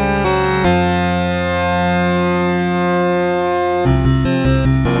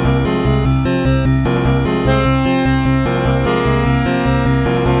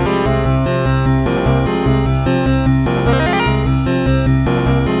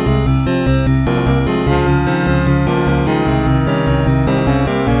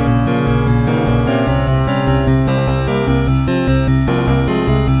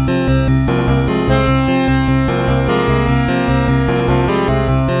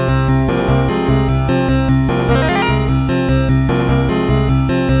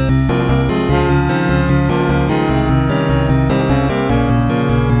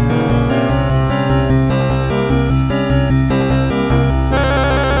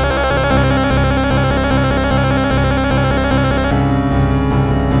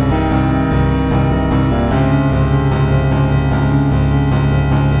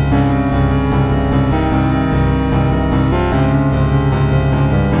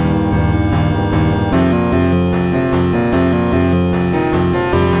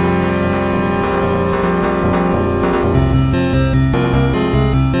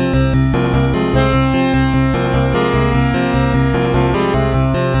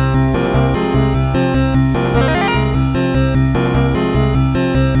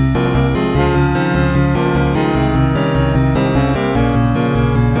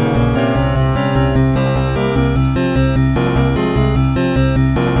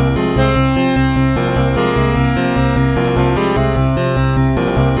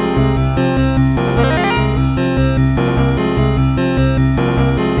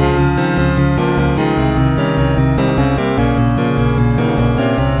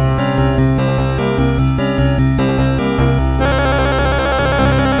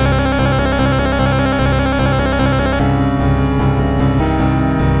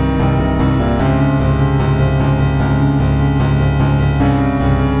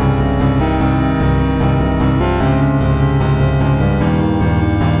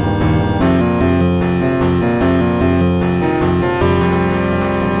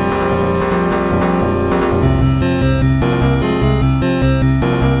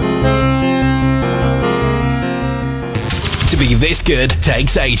 This good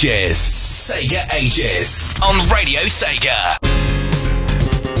takes ages. Sega Ages on Radio Sega.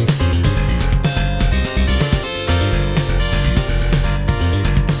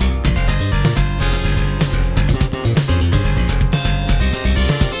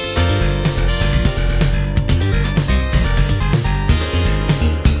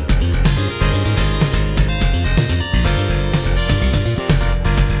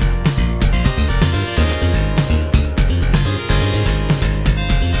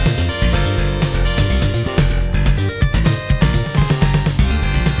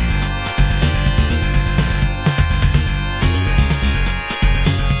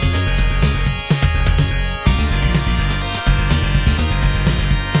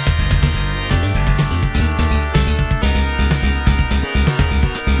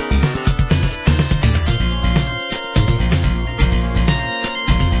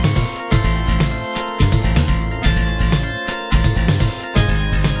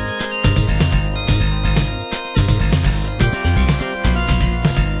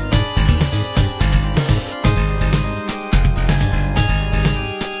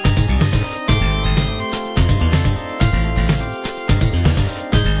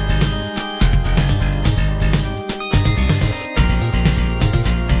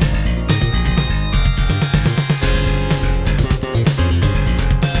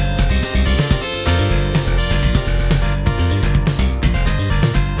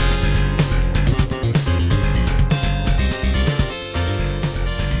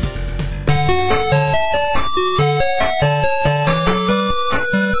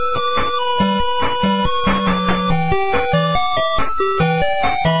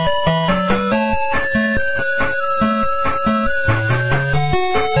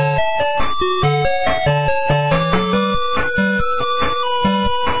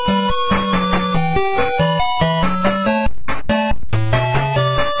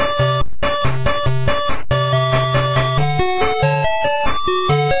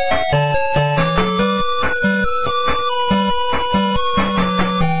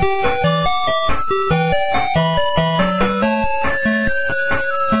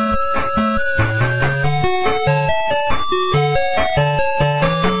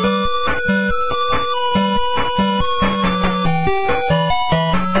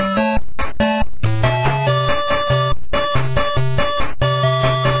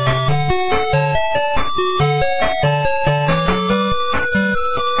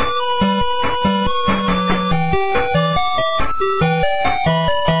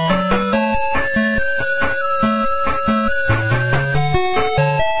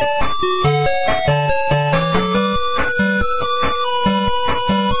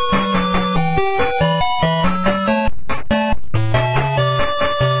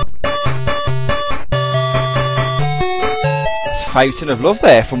 Fountain of Love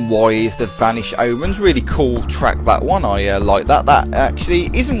there from Why Is the Vanish Omens. Really cool track, that one. I like that. That actually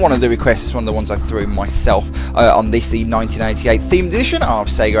isn't one of the requests, it's one of the ones I threw myself on this, the 1988 themed edition of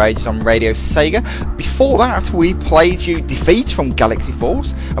Sega Ages on Radio Sega. Before that, we played you Defeat from Galaxy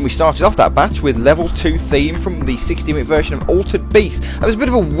Force, and we started off that batch with Level 2 theme from the 60-minute version of Altered Beast. That was a bit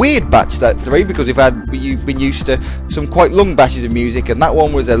of a weird batch, that 3, because you've been used to some quite long batches of music, and that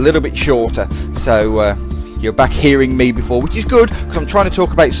one was a little bit shorter. So you're back hearing me before, which is good, because I'm trying to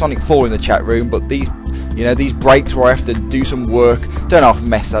talk about Sonic 4 in the chat room, but these breaks where I have to do some work don't often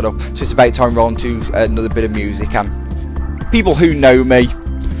mess that up. So it's about time we're on to another bit of music, and people who know me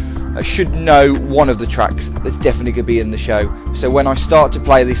should know one of the tracks that's definitely going to be in the show. So when I start to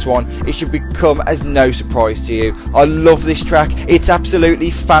play this one, it should become as no surprise to you. I love this track. It's absolutely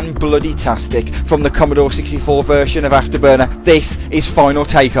fan-bloody-tastic from the Commodore 64 version of Afterburner. This is Final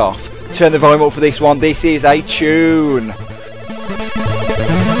Takeoff. Turn the volume up for this one. This is a tune.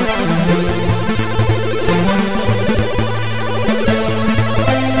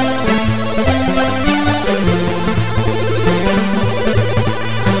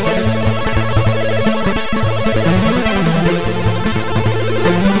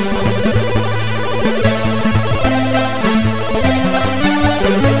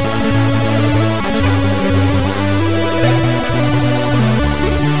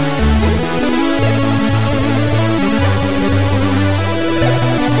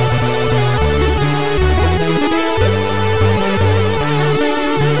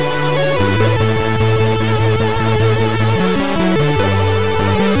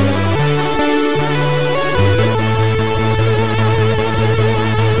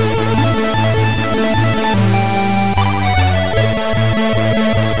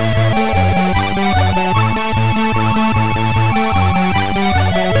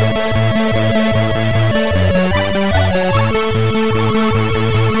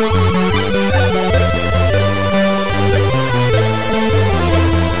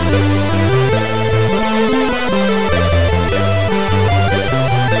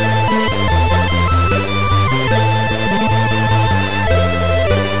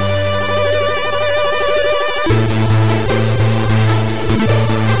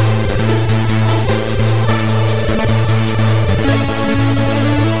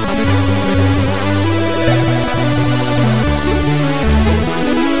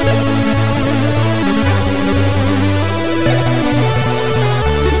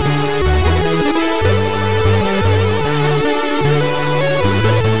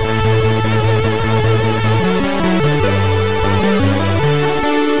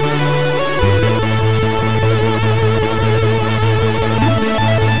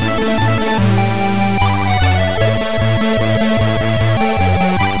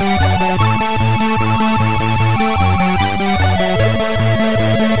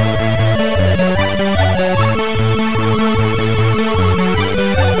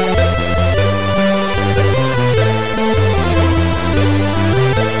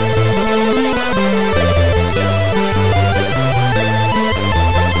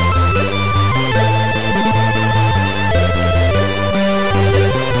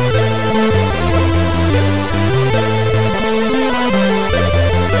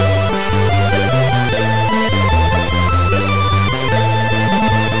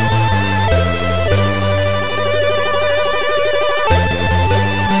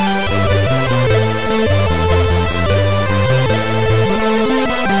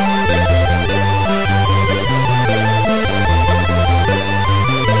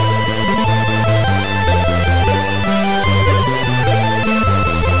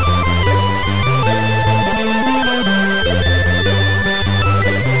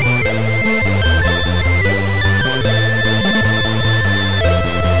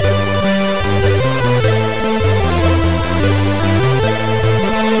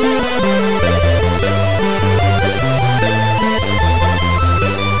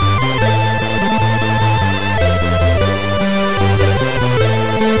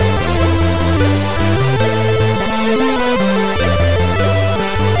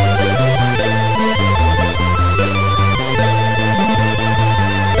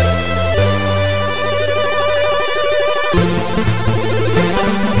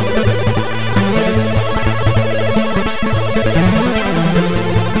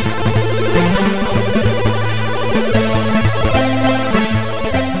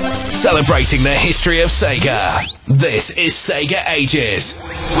 Celebrating the history of Sega. This is Sega Ages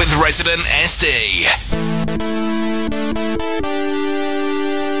with Resident SD.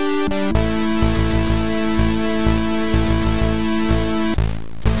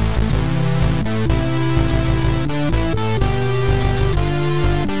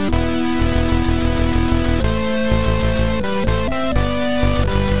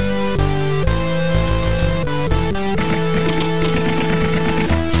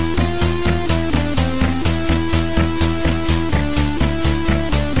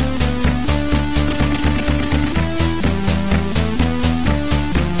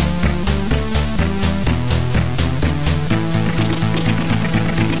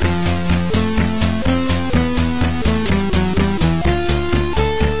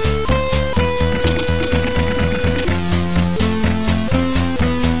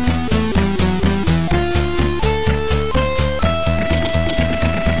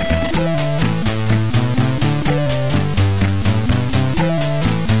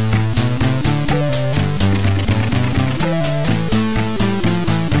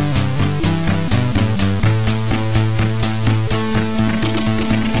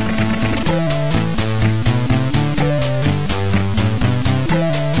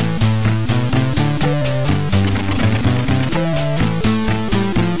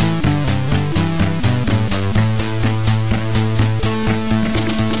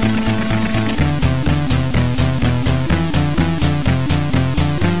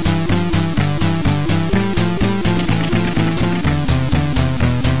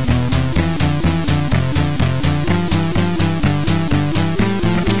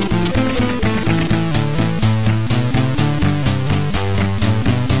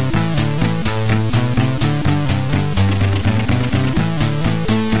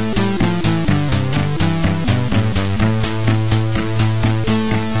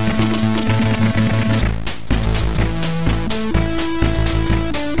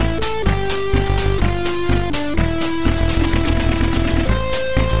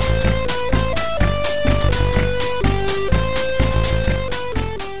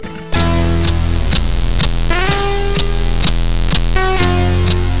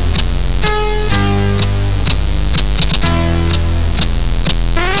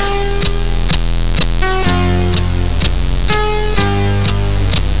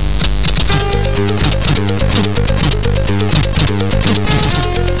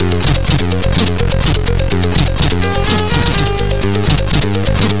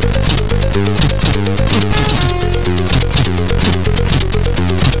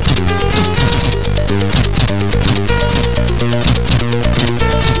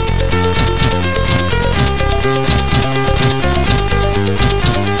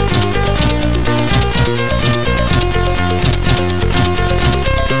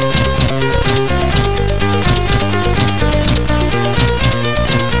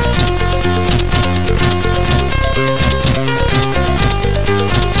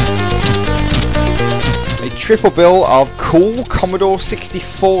 triple bill of cool Commodore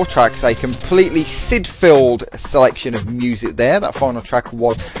 64 tracks, a completely SID-filled selection of music there. That final track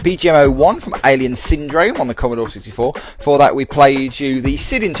was BGM01 from Alien Syndrome on the Commodore 64. For that we played you the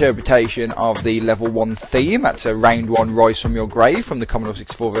SID interpretation of the Level 1 theme. That's a Round 1 Rise From Your Grave from the Commodore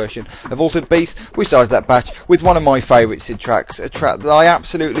 64 version of Altered Beast. We started that batch with one of my favourite SID tracks, a track that I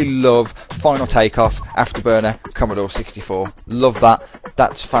absolutely love, Final Takeoff, Afterburner, Commodore 64. Love that.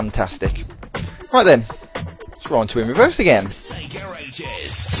 That's fantastic. Right then, let's roll on to In Reverse again. Sega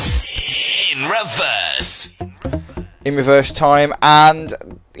Ages. In Reverse. In Reverse time, and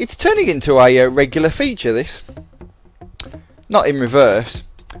it's turning into a regular feature, this. Not in reverse,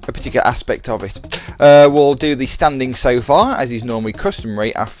 a particular aspect of it. We'll do the standing so far, as is normally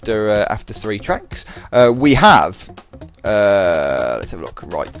customary after 3 tracks. We have... let's have a look.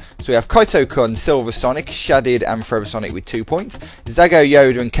 Right, so we have Kaito-kun, Silver Sonic, Shadid and Forever Sonic with 2 points. Zago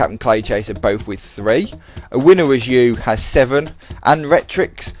Yoda and Captain Clay Chaser both with 3. A Winner As You has 7, and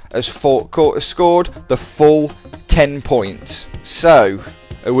Retrix has scored the full 10 points. So,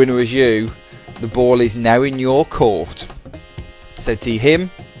 A Winner As You, the ball is now in your court. So to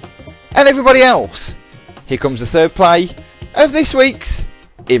him and everybody else, here comes the third play of this week's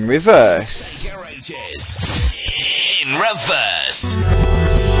In Reverse. Sega Ages. In Reverse.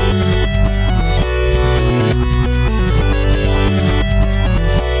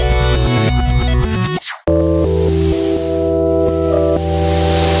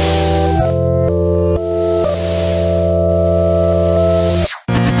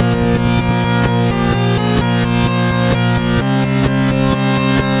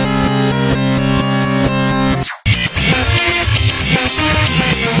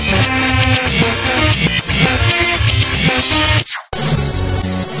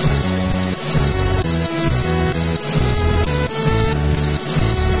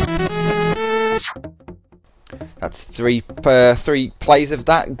 That's three plays of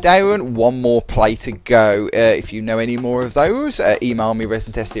that down. One more play to go. If you know any more of those, email me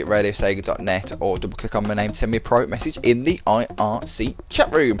residentSD@radiosega.net or double click on my name to send me a private message in the IRC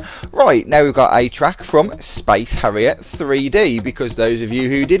chat room. Right, now we've got a track from Space Harrier 3D, because those of you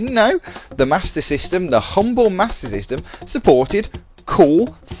who didn't know, the Master System, the humble Master System, supported cool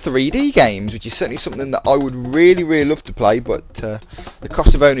 3D games, which is certainly something that I would really love to play, but the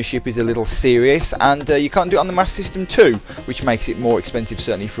cost of ownership is a little serious, and you can't do it on the Master System 2, which makes it more expensive,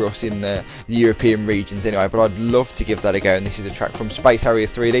 certainly for us in the European regions anyway. But I'd love to give that a go, and this is a track from Space Harrier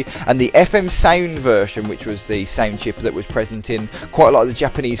 3D, and the FM Sound version, which was the sound chip that was present in quite a lot of the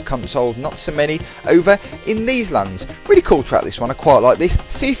Japanese consoles, not so many over in these lands. Really cool track, this one. I quite like this.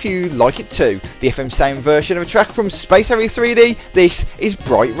 See if you like it too. The FM Sound version of a track from Space Harrier 3D. This is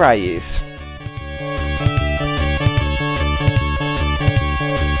Bright Rays.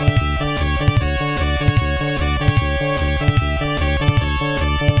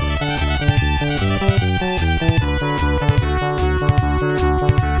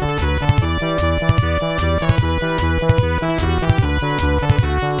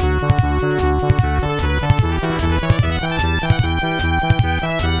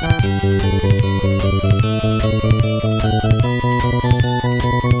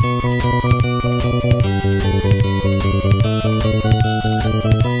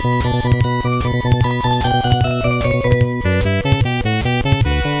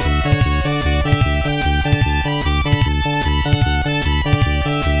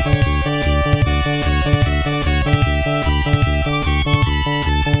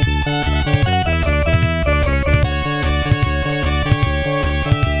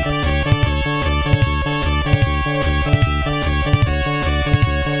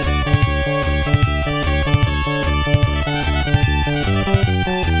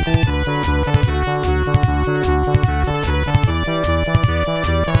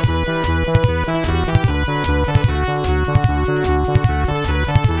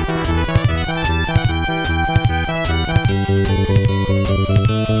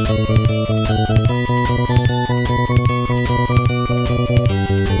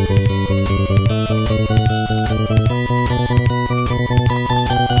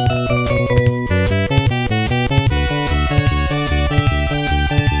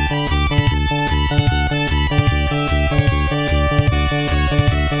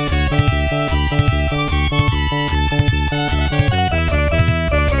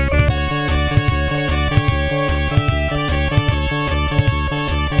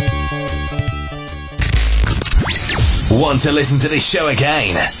 Want to listen to this show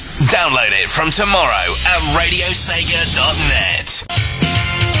again? Download it from tomorrow at radiosega.net.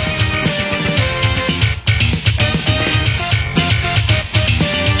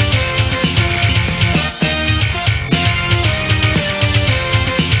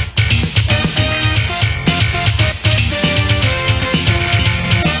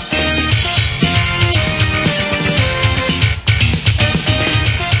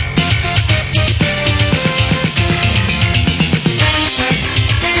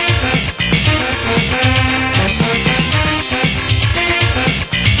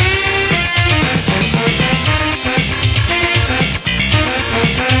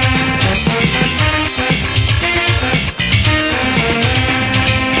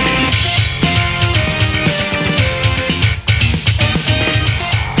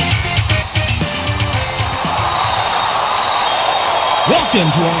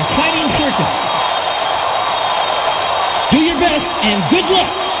 Welcome to our exciting circuit. Do your best and good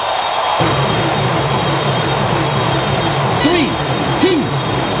luck. 3, 2,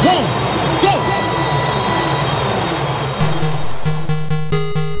 1, go!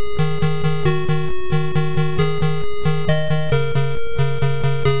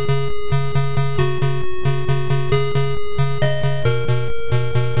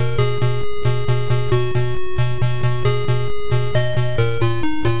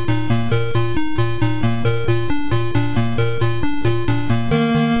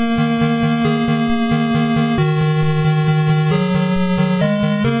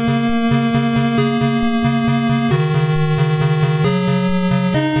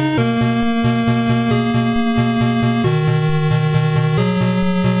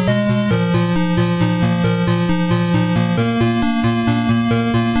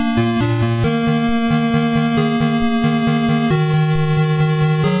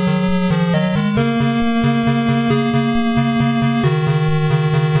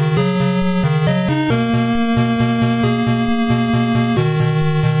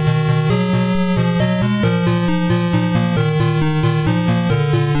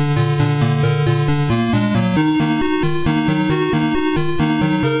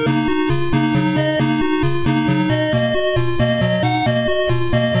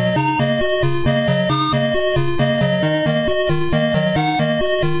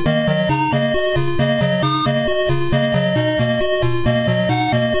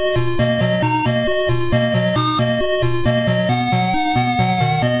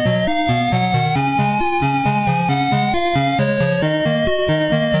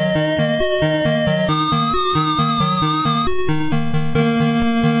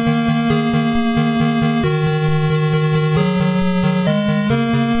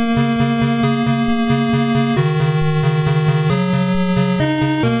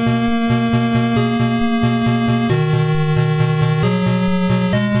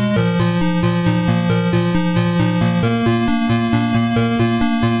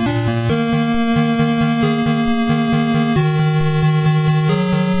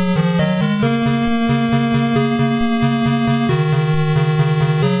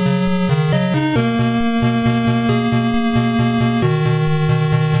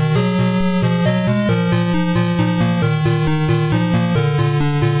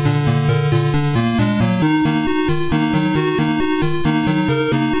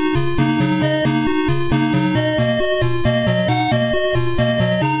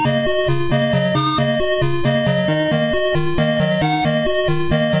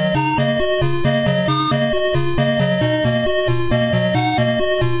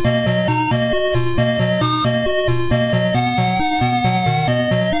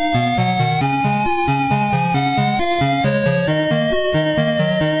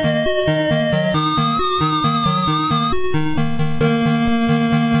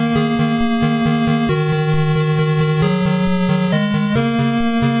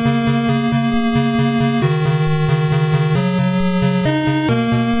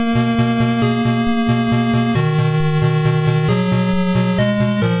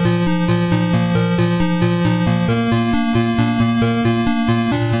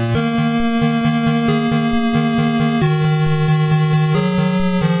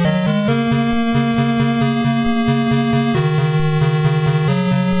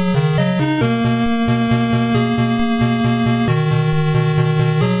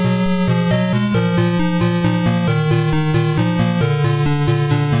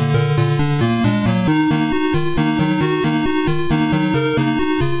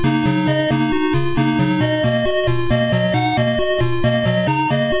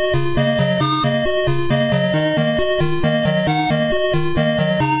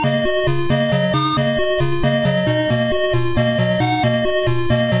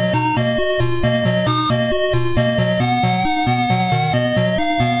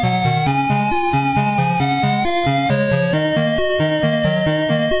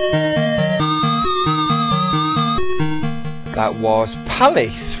 That was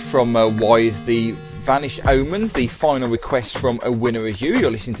Palace from Wise the Vanished Omens, the final request from A Winner Is You.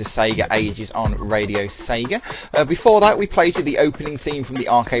 You're listening to Sega Ages on Radio Sega. Before that, we played you the opening theme from the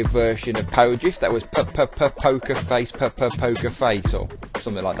arcade version of Power Drift. That was Poker Face, Poker Face, or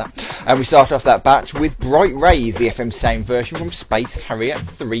something like that. And we start off that batch with Bright Rays, the FM sound version from Space Harrier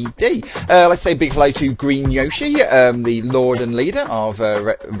 3D. Let's say a big hello to Green Yoshi, the lord and leader of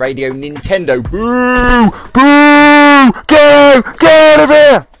Radio Nintendo. Boo! Boo! Get out of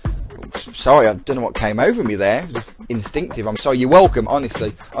here! Sorry, I don't know what came over me there. instinctive. I'm sorry, you're welcome,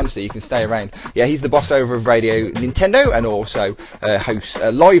 honestly, you can stay around. Yeah, he's the boss over of Radio Nintendo, and also hosts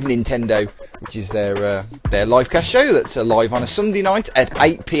Live Nintendo, which is their livecast show that's live on a Sunday night at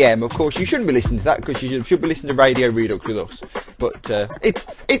 8 PM. Of course, you shouldn't be listening to that, because you should be listening to Radio Redux with us. But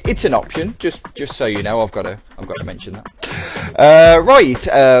it's an option, just so you know. I've got to mention that.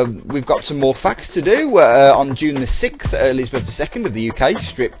 We've got some more facts to do. On June the 6th, Elizabeth II of the UK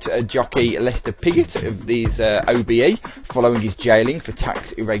stripped jockey Lester Piggott of these OBE following his jailing for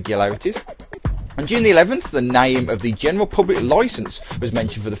tax irregularities. On June the 11th, the name of the General Public Licence was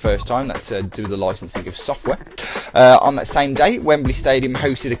mentioned for the first time. That's to do with the licensing of software. On that same day, Wembley Stadium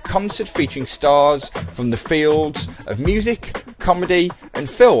hosted a concert featuring stars from the fields of music, comedy and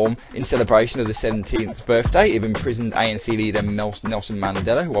film in celebration of the 17th birthday of imprisoned ANC leader Nelson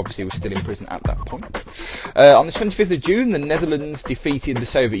Mandela, who obviously was still in prison at that point. On the 25th of June, the Netherlands defeated the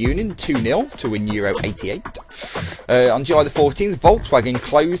Soviet Union 2-0 to win Euro 88. On July the 14th, Volkswagen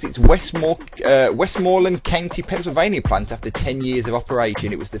closed its Westmoreland County, Pennsylvania plant after 10 years of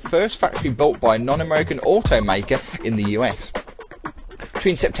operation. It was the first factory built by a non-American automaker in the US.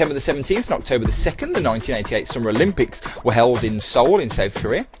 Between September the 17th and October the 2nd, the 1988 Summer Olympics were held in Seoul in South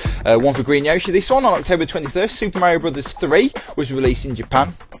Korea. One for Green Yoshi, this one. On October 23rd, Super Mario Bros. 3 was released in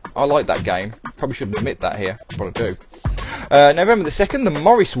Japan. I like that game. Probably shouldn't admit that here, but I do. November the 2nd, the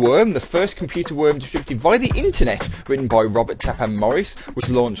Morris Worm, the first computer worm distributed via the internet, written by Robert Tappan Morris, was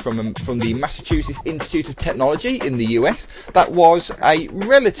launched from the Massachusetts Institute of Technology in the US. That was a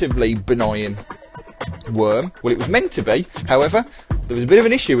relatively benign worm. Well, it was meant to be. However, there was a bit of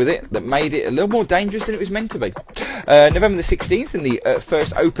an issue with it that made it a little more dangerous than it was meant to be. November the 16th, in the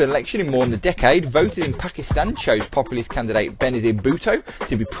first open election in more than a decade, voters in Pakistan chose populist candidate Benazir Bhutto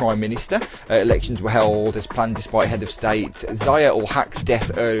to be Prime Minister. Elections were held as planned despite Head of State Zia-ul-Haq's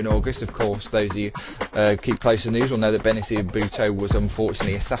death early in August. Of course, those of you keep close to the news will know that Benazir Bhutto was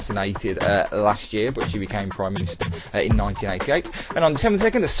unfortunately assassinated last year, but she became Prime Minister in 1988. And on December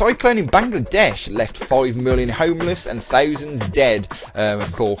 2nd, the cyclone in Bangladesh left 5 million homeless and thousands dead.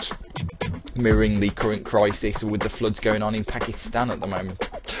 Of course, mirroring the current crisis with the floods going on in Pakistan at the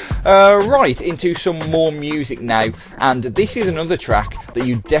moment. Right, into some more music now, and this is another track that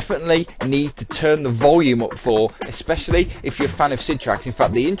you definitely need to turn the volume up for, especially if you're a fan of SID tracks. In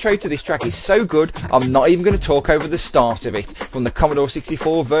fact, the intro to this track is so good, I'm not even going to talk over the start of it. From the Commodore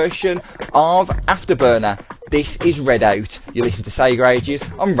 64 version of Afterburner, this is Red Out. You listen to Sega Ages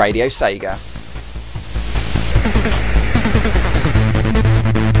on Radio Sega.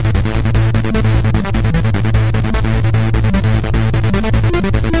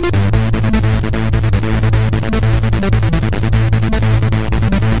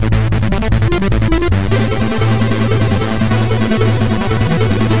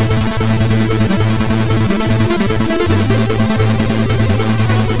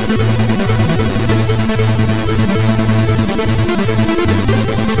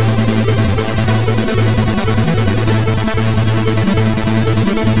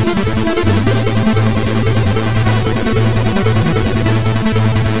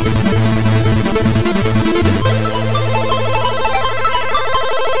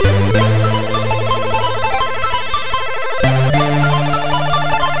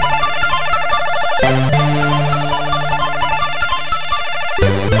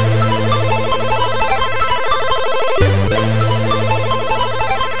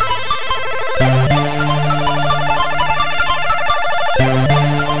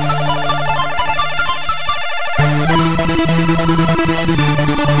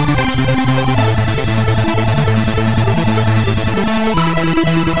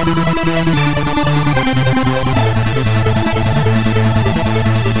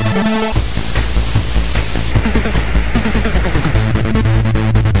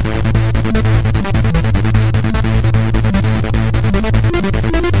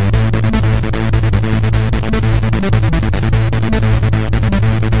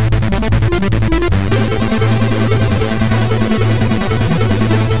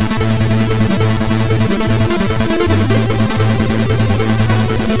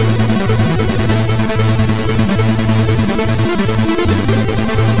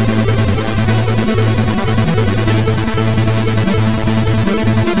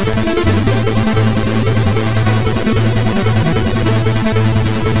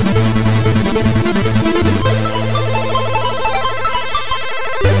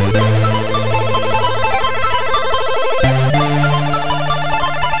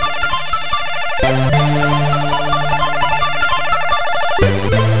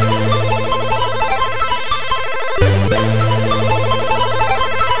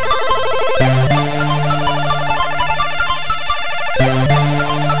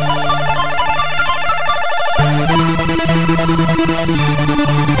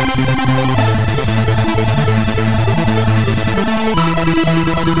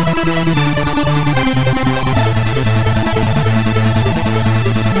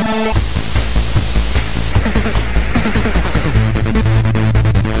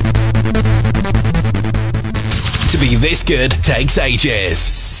 This good takes ages.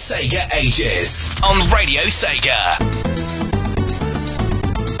 Sega Ages on Radio Sega.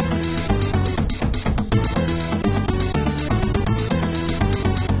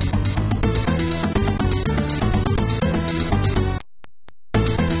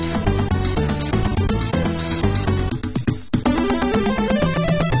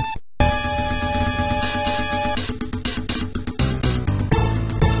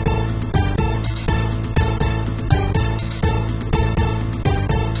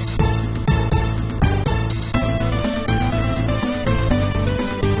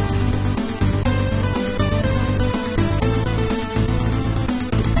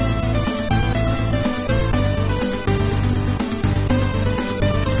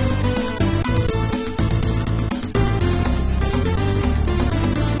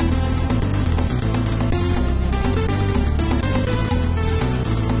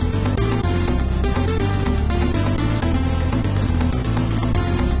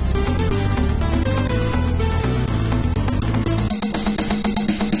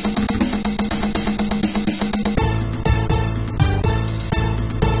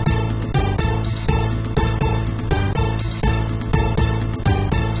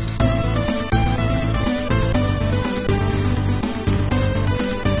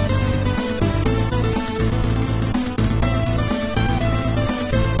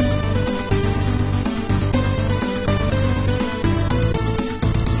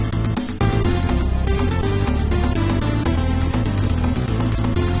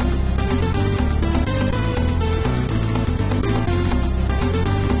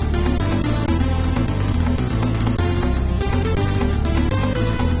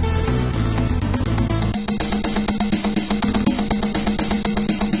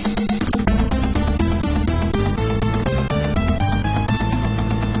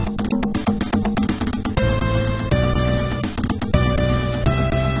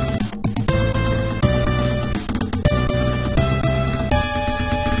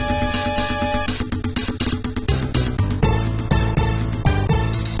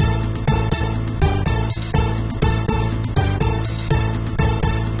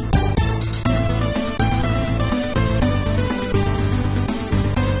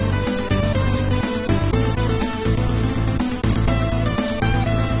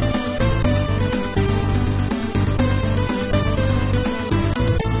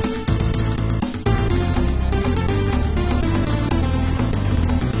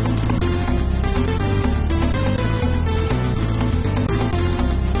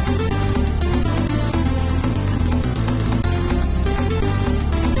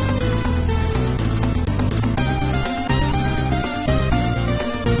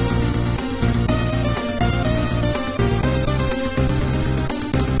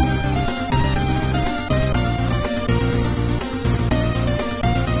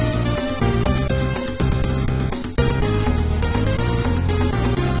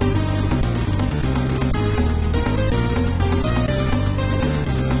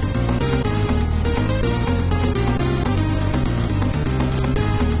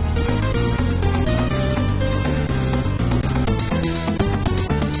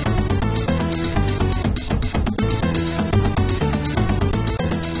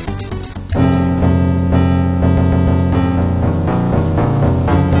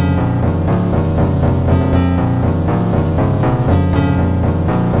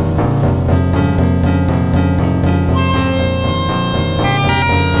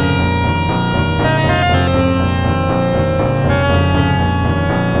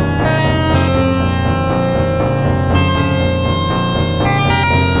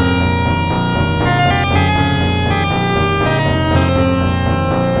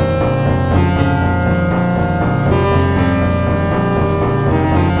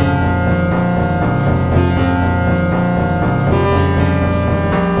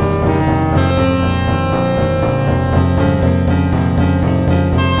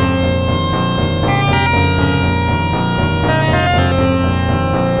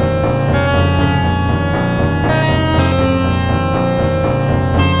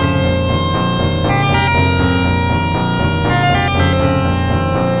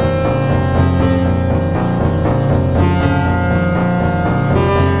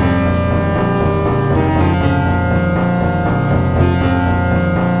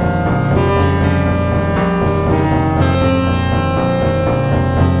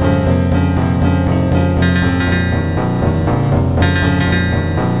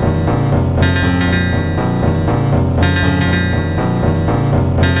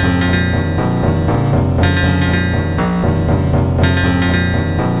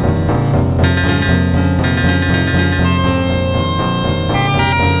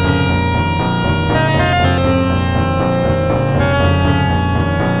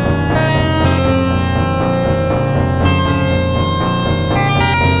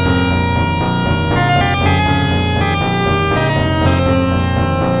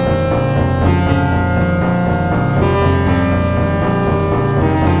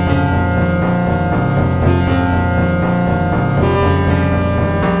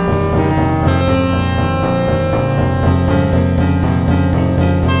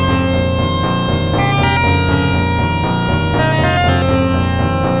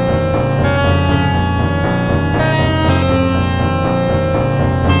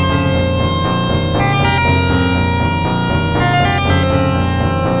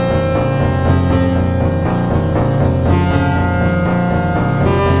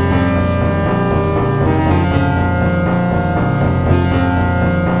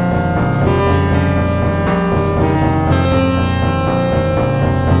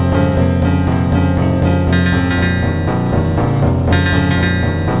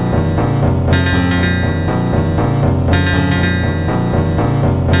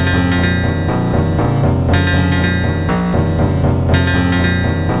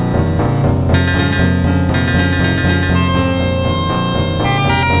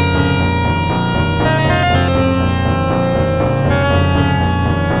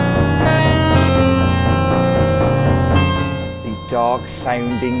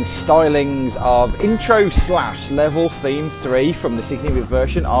 sounding stylings of intro slash level theme 3 from the 16-bit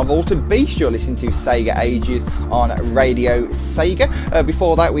version of Altered Beast. You're listening to Sega Ages on Radio Sega.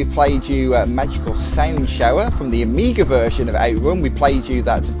 Before that, we played you Magical Sound Shower from the Amiga version of Outrun. We played you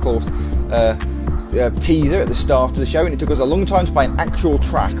that, of course, teaser at the start of the show, and it took us a long time to play an actual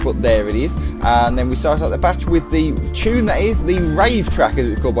track, but there it is. And then we started out the batch with the tune that is the rave track, as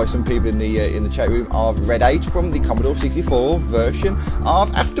it was called by some people in the chat room, of Red 8 from the Commodore 64 version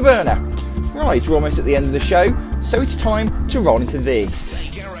of Afterburner. Right, we're almost at the end of the show, so it's time to roll into this.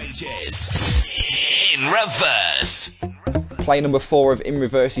 Sega Ages in reverse. Play number 4 of In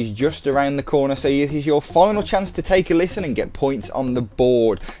Reverse is just around the corner, so this is your final chance to take a listen and get points on the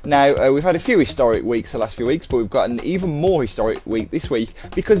board. Now, we've had a few historic weeks the last few weeks, but we've got an even more historic week this week,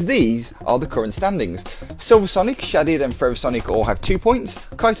 because these are the current standings. Silver Sonic, Shadid and Forever Sonic all have 2 points.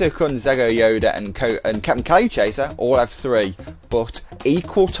 Kaito-kun, Zago Yoda and Captain Cloud Chaser all have 3. But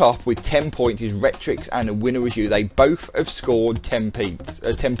equal top with 10 points is Retrix and Winner Was You. They both have scored 10 points.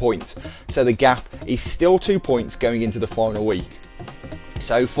 So the gap is still 2 points going into the final week.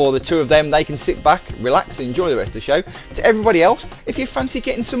 So for the two of them, they can sit back, relax, and enjoy the rest of the show. To everybody else, if you fancy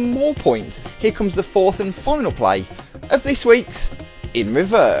getting some more points, here comes the 4th and final play of this week's In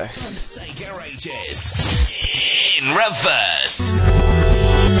Reverse. Sega Ages in reverse.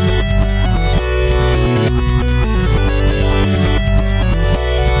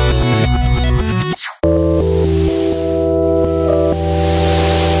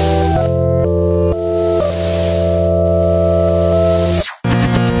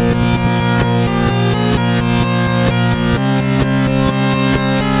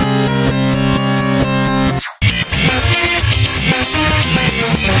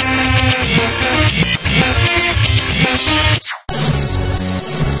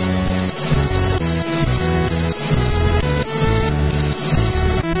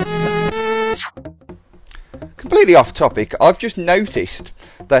 Completely off topic, I've just noticed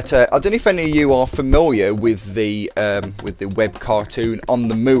that I don't know if any of you are familiar with the web cartoon On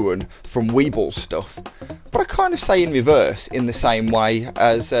the Moon from Weeble Stuff, but I kind of say In Reverse in the same way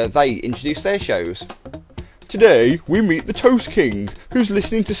as they introduce their shows. Today we meet the Toast King, who's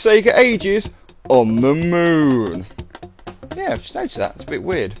listening to Sega Ages on the Moon. Yeah, I've just noticed that. It's a bit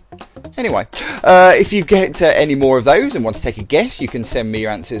weird. Anyway, if you get any more of those and want to take a guess, you can send me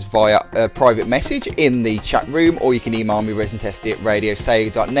your answers via a private message in the chat room, or you can email me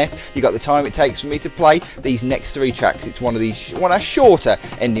residentesty@radiosega.net. You got the time it takes for me to play these next 3 tracks. It's one of our shorter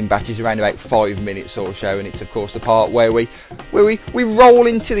ending batches, around about 5 minutes or so, and it's of course the part where we roll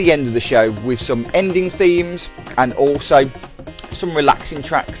into the end of the show with some ending themes and also some relaxing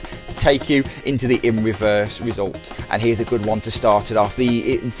tracks to take you into the In Reverse results. And here's a good one to start it off.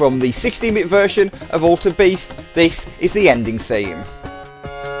 From the 16-bit version of Altered Beast, this is the ending theme.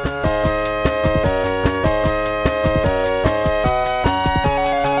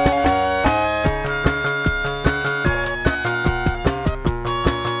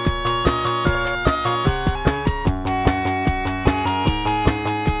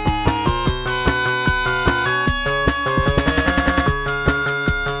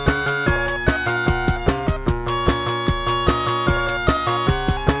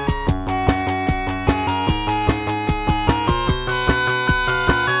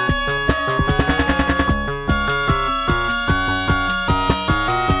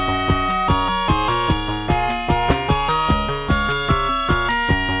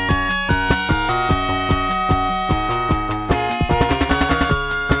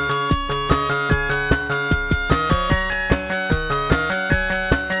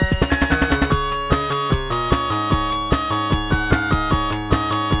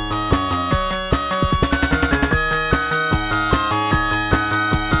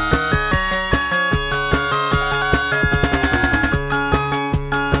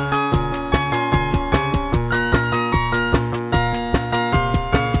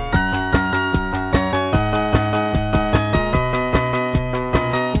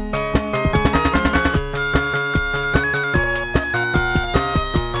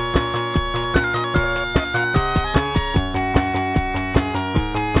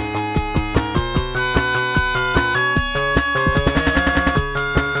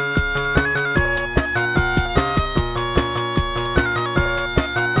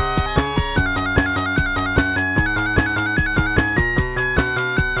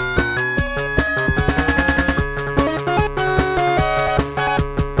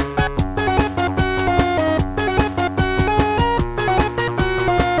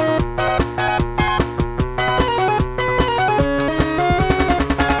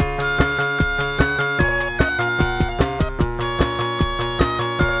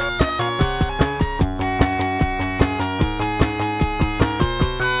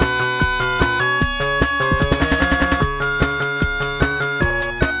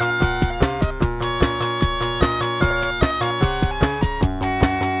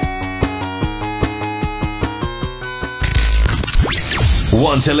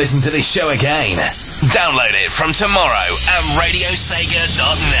 Want to listen to this show again? Download it from tomorrow at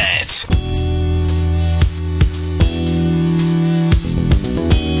radiosega.net.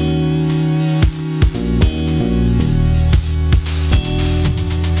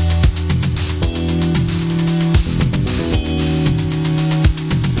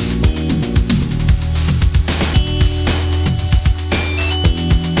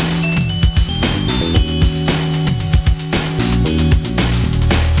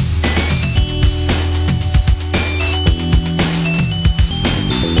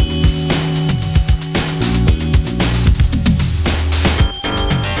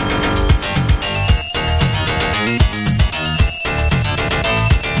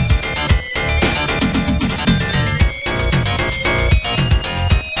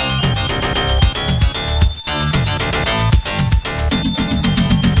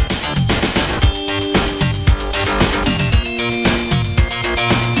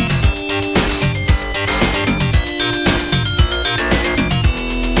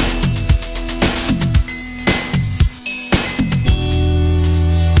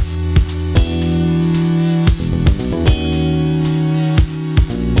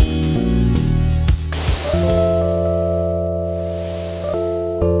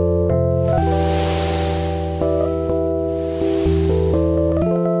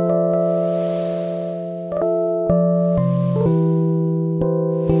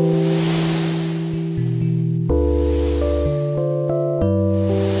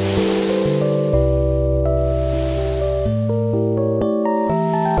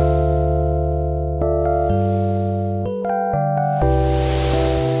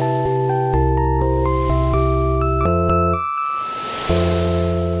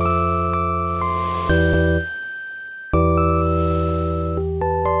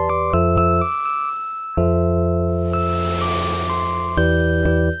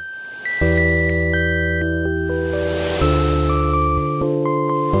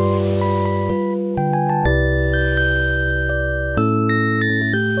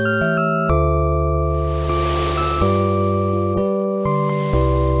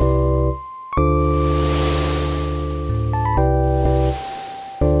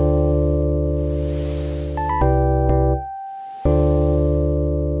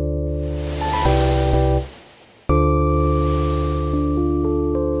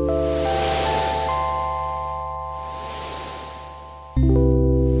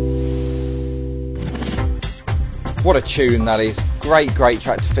 What a tune that is. Great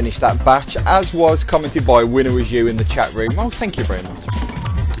track to finish that batch, as was commented by Winner Was You in the chat room. Well, thank you very much.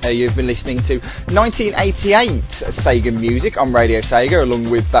 You've been listening to 1988 Sega music on Radio Sega, along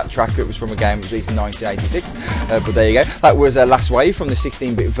with that track that was from a game that was released in 1986. But there you go. That was Last Wave from the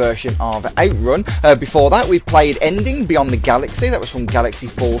 16-bit version of Outrun. Before that, we played Ending Beyond the Galaxy. That was from Galaxy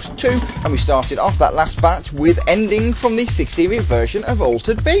Force 2. And we started off that last batch with Ending from the 16-bit version of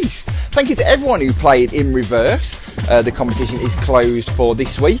Altered Beast. Thank you to everyone who played in reverse. The competition is closed for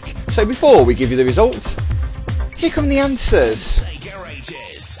this week. So before we give you the results, here come the answers. Sega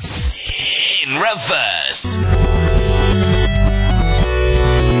Ages in reverse.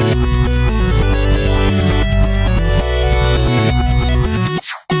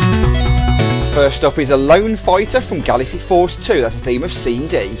 First up is a Lone Fighter from Galaxy Force 2. That's the theme of Scene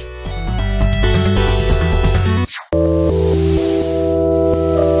D.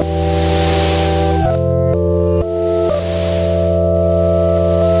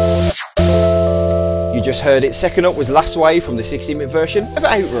 You just heard it. Second up was Last Wave from the 16-bit version of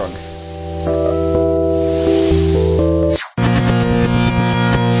Outrun.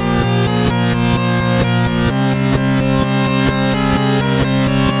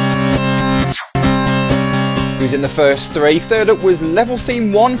 Who's in the first three. Third up was Level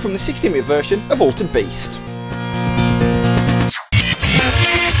Theme 1 from the 16-bit version of Altered Beast.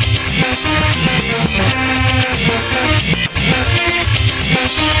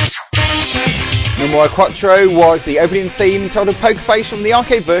 Numero Quattro was the opening theme titled Poker Face from the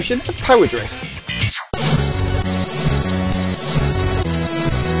arcade version of Power Drift.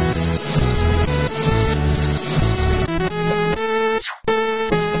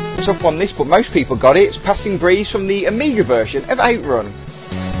 Tough on this, but most people got it. It's Passing Breeze from the Amiga version of Outrun.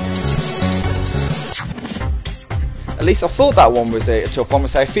 At least I thought that one was a tough one. I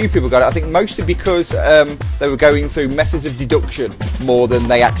say a few people got it. I think mostly because they were going through methods of deduction more than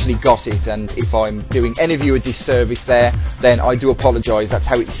they actually got it. And if I'm doing any of you a disservice there, then I do apologise. That's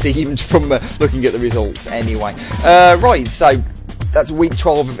how it seemed from looking at the results anyway. Right, so That's week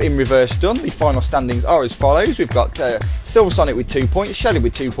 12 of In Reverse done. The final standings are as follows. We've got Silver Sonic with 2 points, Shadow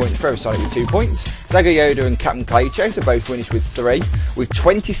with 2 points, Forever Sonic with 2 points, Zago Yoda and Captain Claychase are both finished with 3. With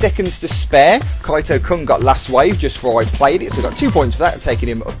 20 seconds to spare, Kaito Kun got last wave just before I played it, so got 2 points for that, taking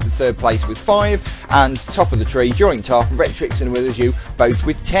him up to 3rd place with 5. And top of the tree, Joint Top, Retrix and Withers You both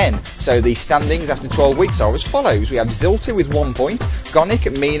with 10. So the standings after 12 weeks are as follows. We have Zilta with 1 point, Gonic,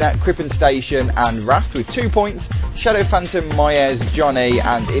 Mina, Crippen Station and Wrath with 2 points, Shadow Phantom, Myers, Johnny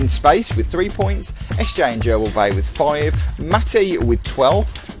and In Space with 3 points, SJ and Gerbil Bay with 5, Matty with 12,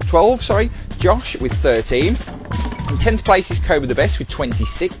 Josh with 13. In 10th place is Cobra the Best with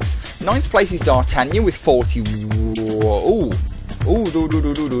 26. 9th place is D'Artagnan with 40.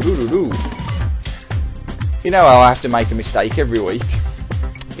 You know how I have to make a mistake every week.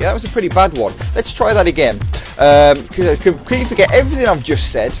 Yeah, that was a pretty bad one. Let's try that again. Completely forget everything I've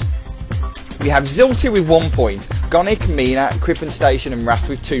just said. We have Zilty with 1 point, Gonic, Mina, Crippen Station and Wrath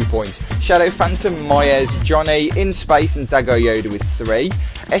with 2 points, Shadow Phantom, Myers, Johnny, In Space and Zago Yoda with 3,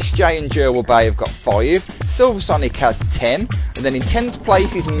 SJ and Gerbil Bay have got 5, Silver Sonic has 10, and then in 10th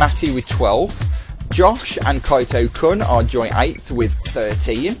place is Matty with 12, Josh and Kaito Kun are joint 8th with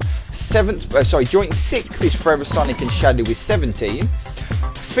 13, joint 6th is Forever Sonic and Shadow with 17,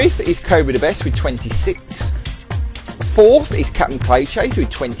 5th is Cobra the Best with 26, 4th is Captain Claychase with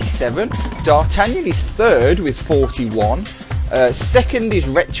 27, D'Artagnan is 3rd with 41, 2nd is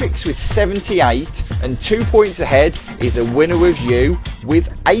Retrix with 78, and 2 points ahead is A Winner With You with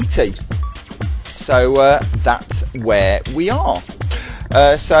 80. So that's where we are.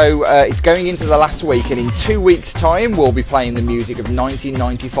 It's going into the last week, and in 2 weeks' time we'll be playing the music of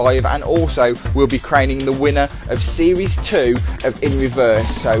 1995, and also we'll be crowning the winner of Series 2 of In Reverse,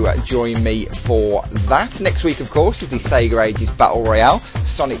 so join me for that. Next week, of course, is the Sega Ages Battle Royale,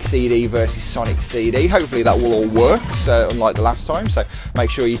 Sonic CD versus Sonic CD. Hopefully that will all work, so unlike the last time, so make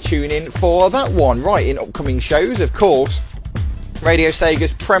sure you tune in for that one. Right, in upcoming shows, of course, Radio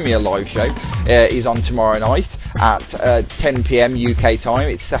Sega's premiere live show is on tomorrow night at 10 PM UK time.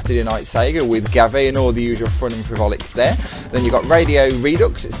 It's Saturday Night Sega with Gavi and all the usual fun and frivolics there. Then you've got Radio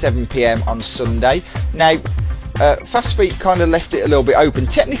Redux at 7 PM on Sunday. Now, Fast Feet kind of left it a little bit open.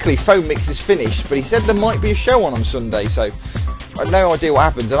 Technically, Phone Mix is finished, but he said there might be a show on Sunday, so I have no idea what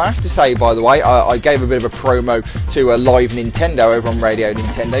happens. And I have to say, by the way, I gave a bit of a promo to Live Nintendo over on Radio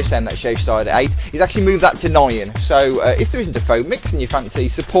Nintendo, saying that show started at 8. He's actually moved that to 9. So if there isn't a Phone Mix and you fancy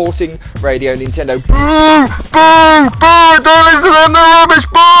supporting Radio Nintendo, boo, don't listen to them, rubbish,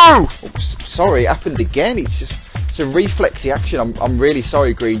 boo! Oops, sorry, it happened again. It's a reflexy action. I'm really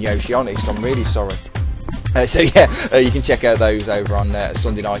sorry, Green Yoshi, honest. I'm really sorry. You can check out those over on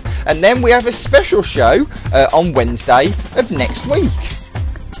Sunday night. And then we have a special show on Wednesday of next week.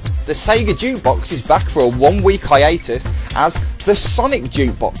 The Sega Jukebox is back for a 1 week hiatus as the Sonic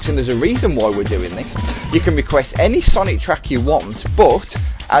Jukebox, and there's a reason why we're doing this. You can request any Sonic track you want, but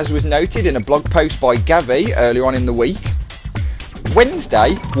as was noted in a blog post by Gavi earlier on in the week,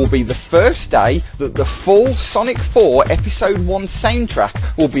 Wednesday will be the first day that the full Sonic 4 Episode 1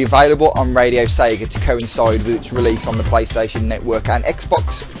 soundtrack will be available on Radio Sega to coincide with its release on the PlayStation Network and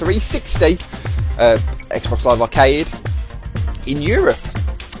Xbox 360, Xbox Live Arcade in Europe.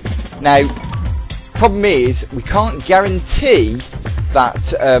 Now, problem is, we can't guarantee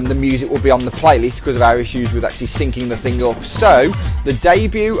that the music will be on the playlist because of our issues with actually syncing the thing up. So, the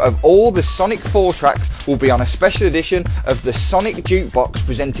debut of all the Sonic 4 tracks will be on a special edition of the Sonic Jukebox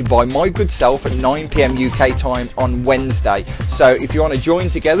presented by my good self at 9 PM UK time on Wednesday. So, if you want to join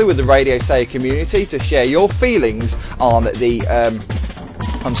together with the Radio Sega community to share your feelings on the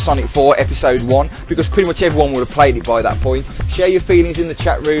on Sonic 4 Episode 1, because pretty much everyone would have played it by that point. Share your feelings in the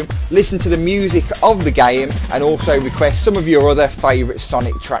chat room, listen to the music of the game, and also request some of your other favourite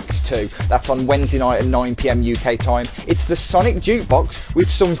Sonic tracks too. That's on Wednesday night at 9 PM UK time. It's the Sonic Jukebox with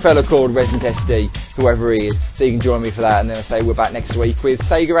some fella called Resident SD, whoever he is, so you can join me for that. And then I say we're back next week with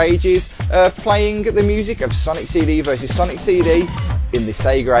Sega Ages playing the music of Sonic CD versus Sonic CD in the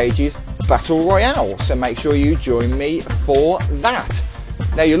Sega Ages Battle Royale, so make sure you join me for that.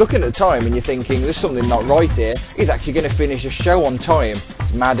 Now you're looking at the time and you're thinking there's something not right here. He's actually going to finish a show on time.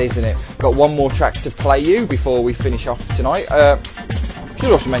 It's mad, isn't it? Got one more track to play you before we finish off tonight.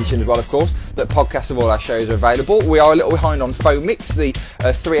 Should also mention as well, of course, that podcasts of all our shows are available. We are a little behind on Phone Mix. The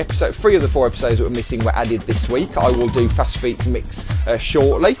 3 of the 4 episodes that were missing were added this week. I will do Fast Feet's mix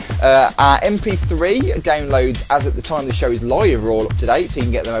shortly. Our MP3 downloads as at the time the show is live are all up to date, so you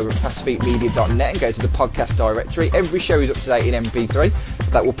can get them over at fastfeetmedia.net and go to the podcast directory. Every show is up to date in MP3.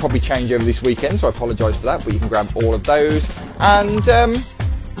 That will probably change over this weekend, so I apologise for that, but you can grab all of those. And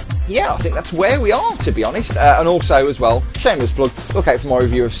yeah, I think that's where we are, to be honest. And also, as well, shameless plug, look out for my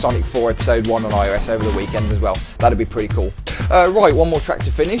review of Sonic 4 Episode 1 on iOS over the weekend as well. That'd be pretty cool. Right, one more track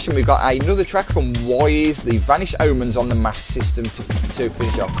to finish, and we've got another track from Wise, the Vanished Omens on the Master System to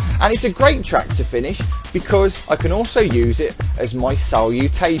finish off. And it's a great track to finish because I can also use it as my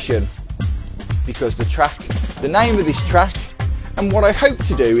salutation. Because the name of this track, and what I hope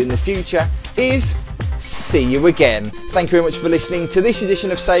to do in the future, is see you again. Thank you very much for listening to this edition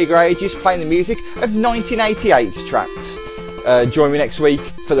of Sega Ages, playing the music of 1988's tracks. Join me next week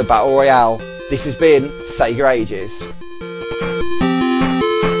for the Battle Royale. This has been Sega Ages.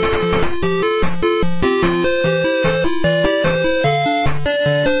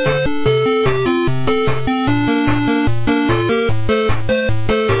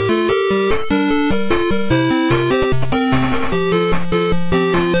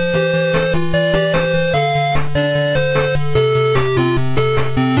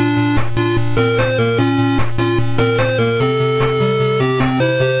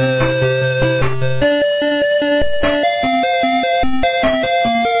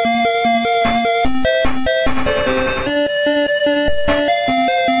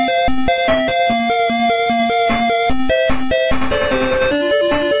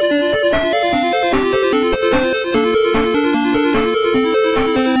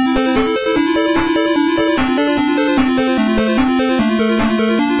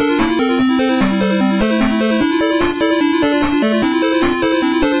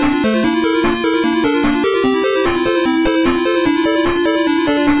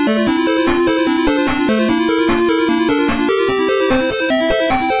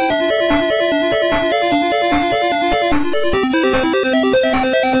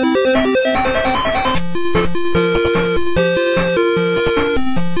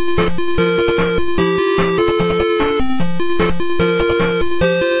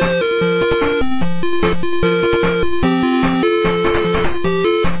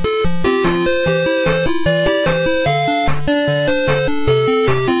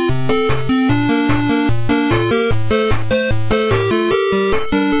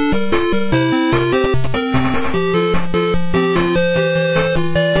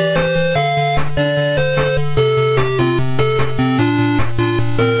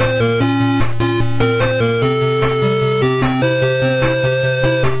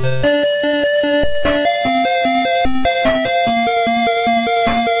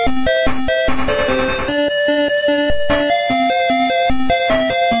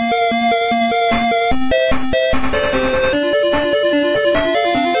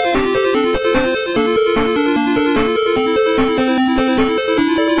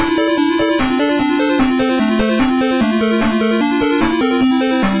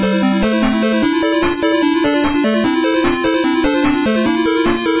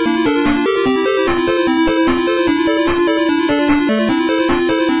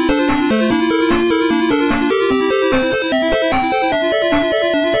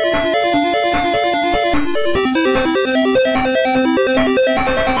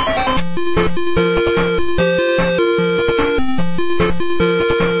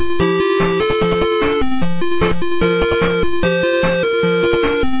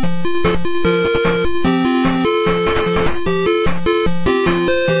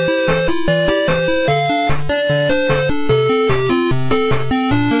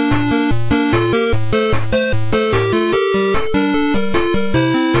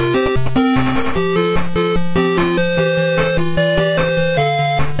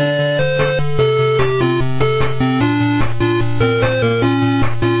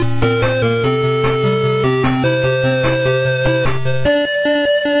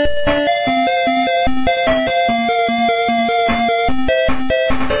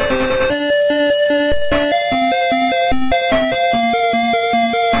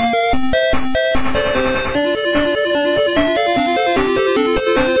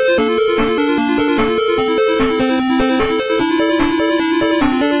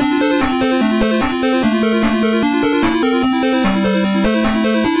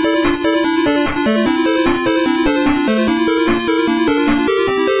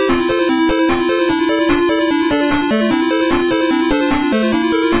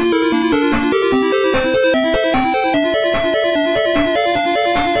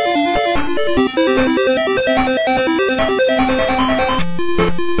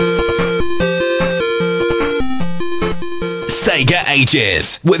 Sega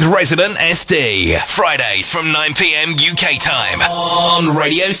Ages with Resident SD. Fridays from 9 p.m. UK time on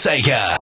Radio Sega.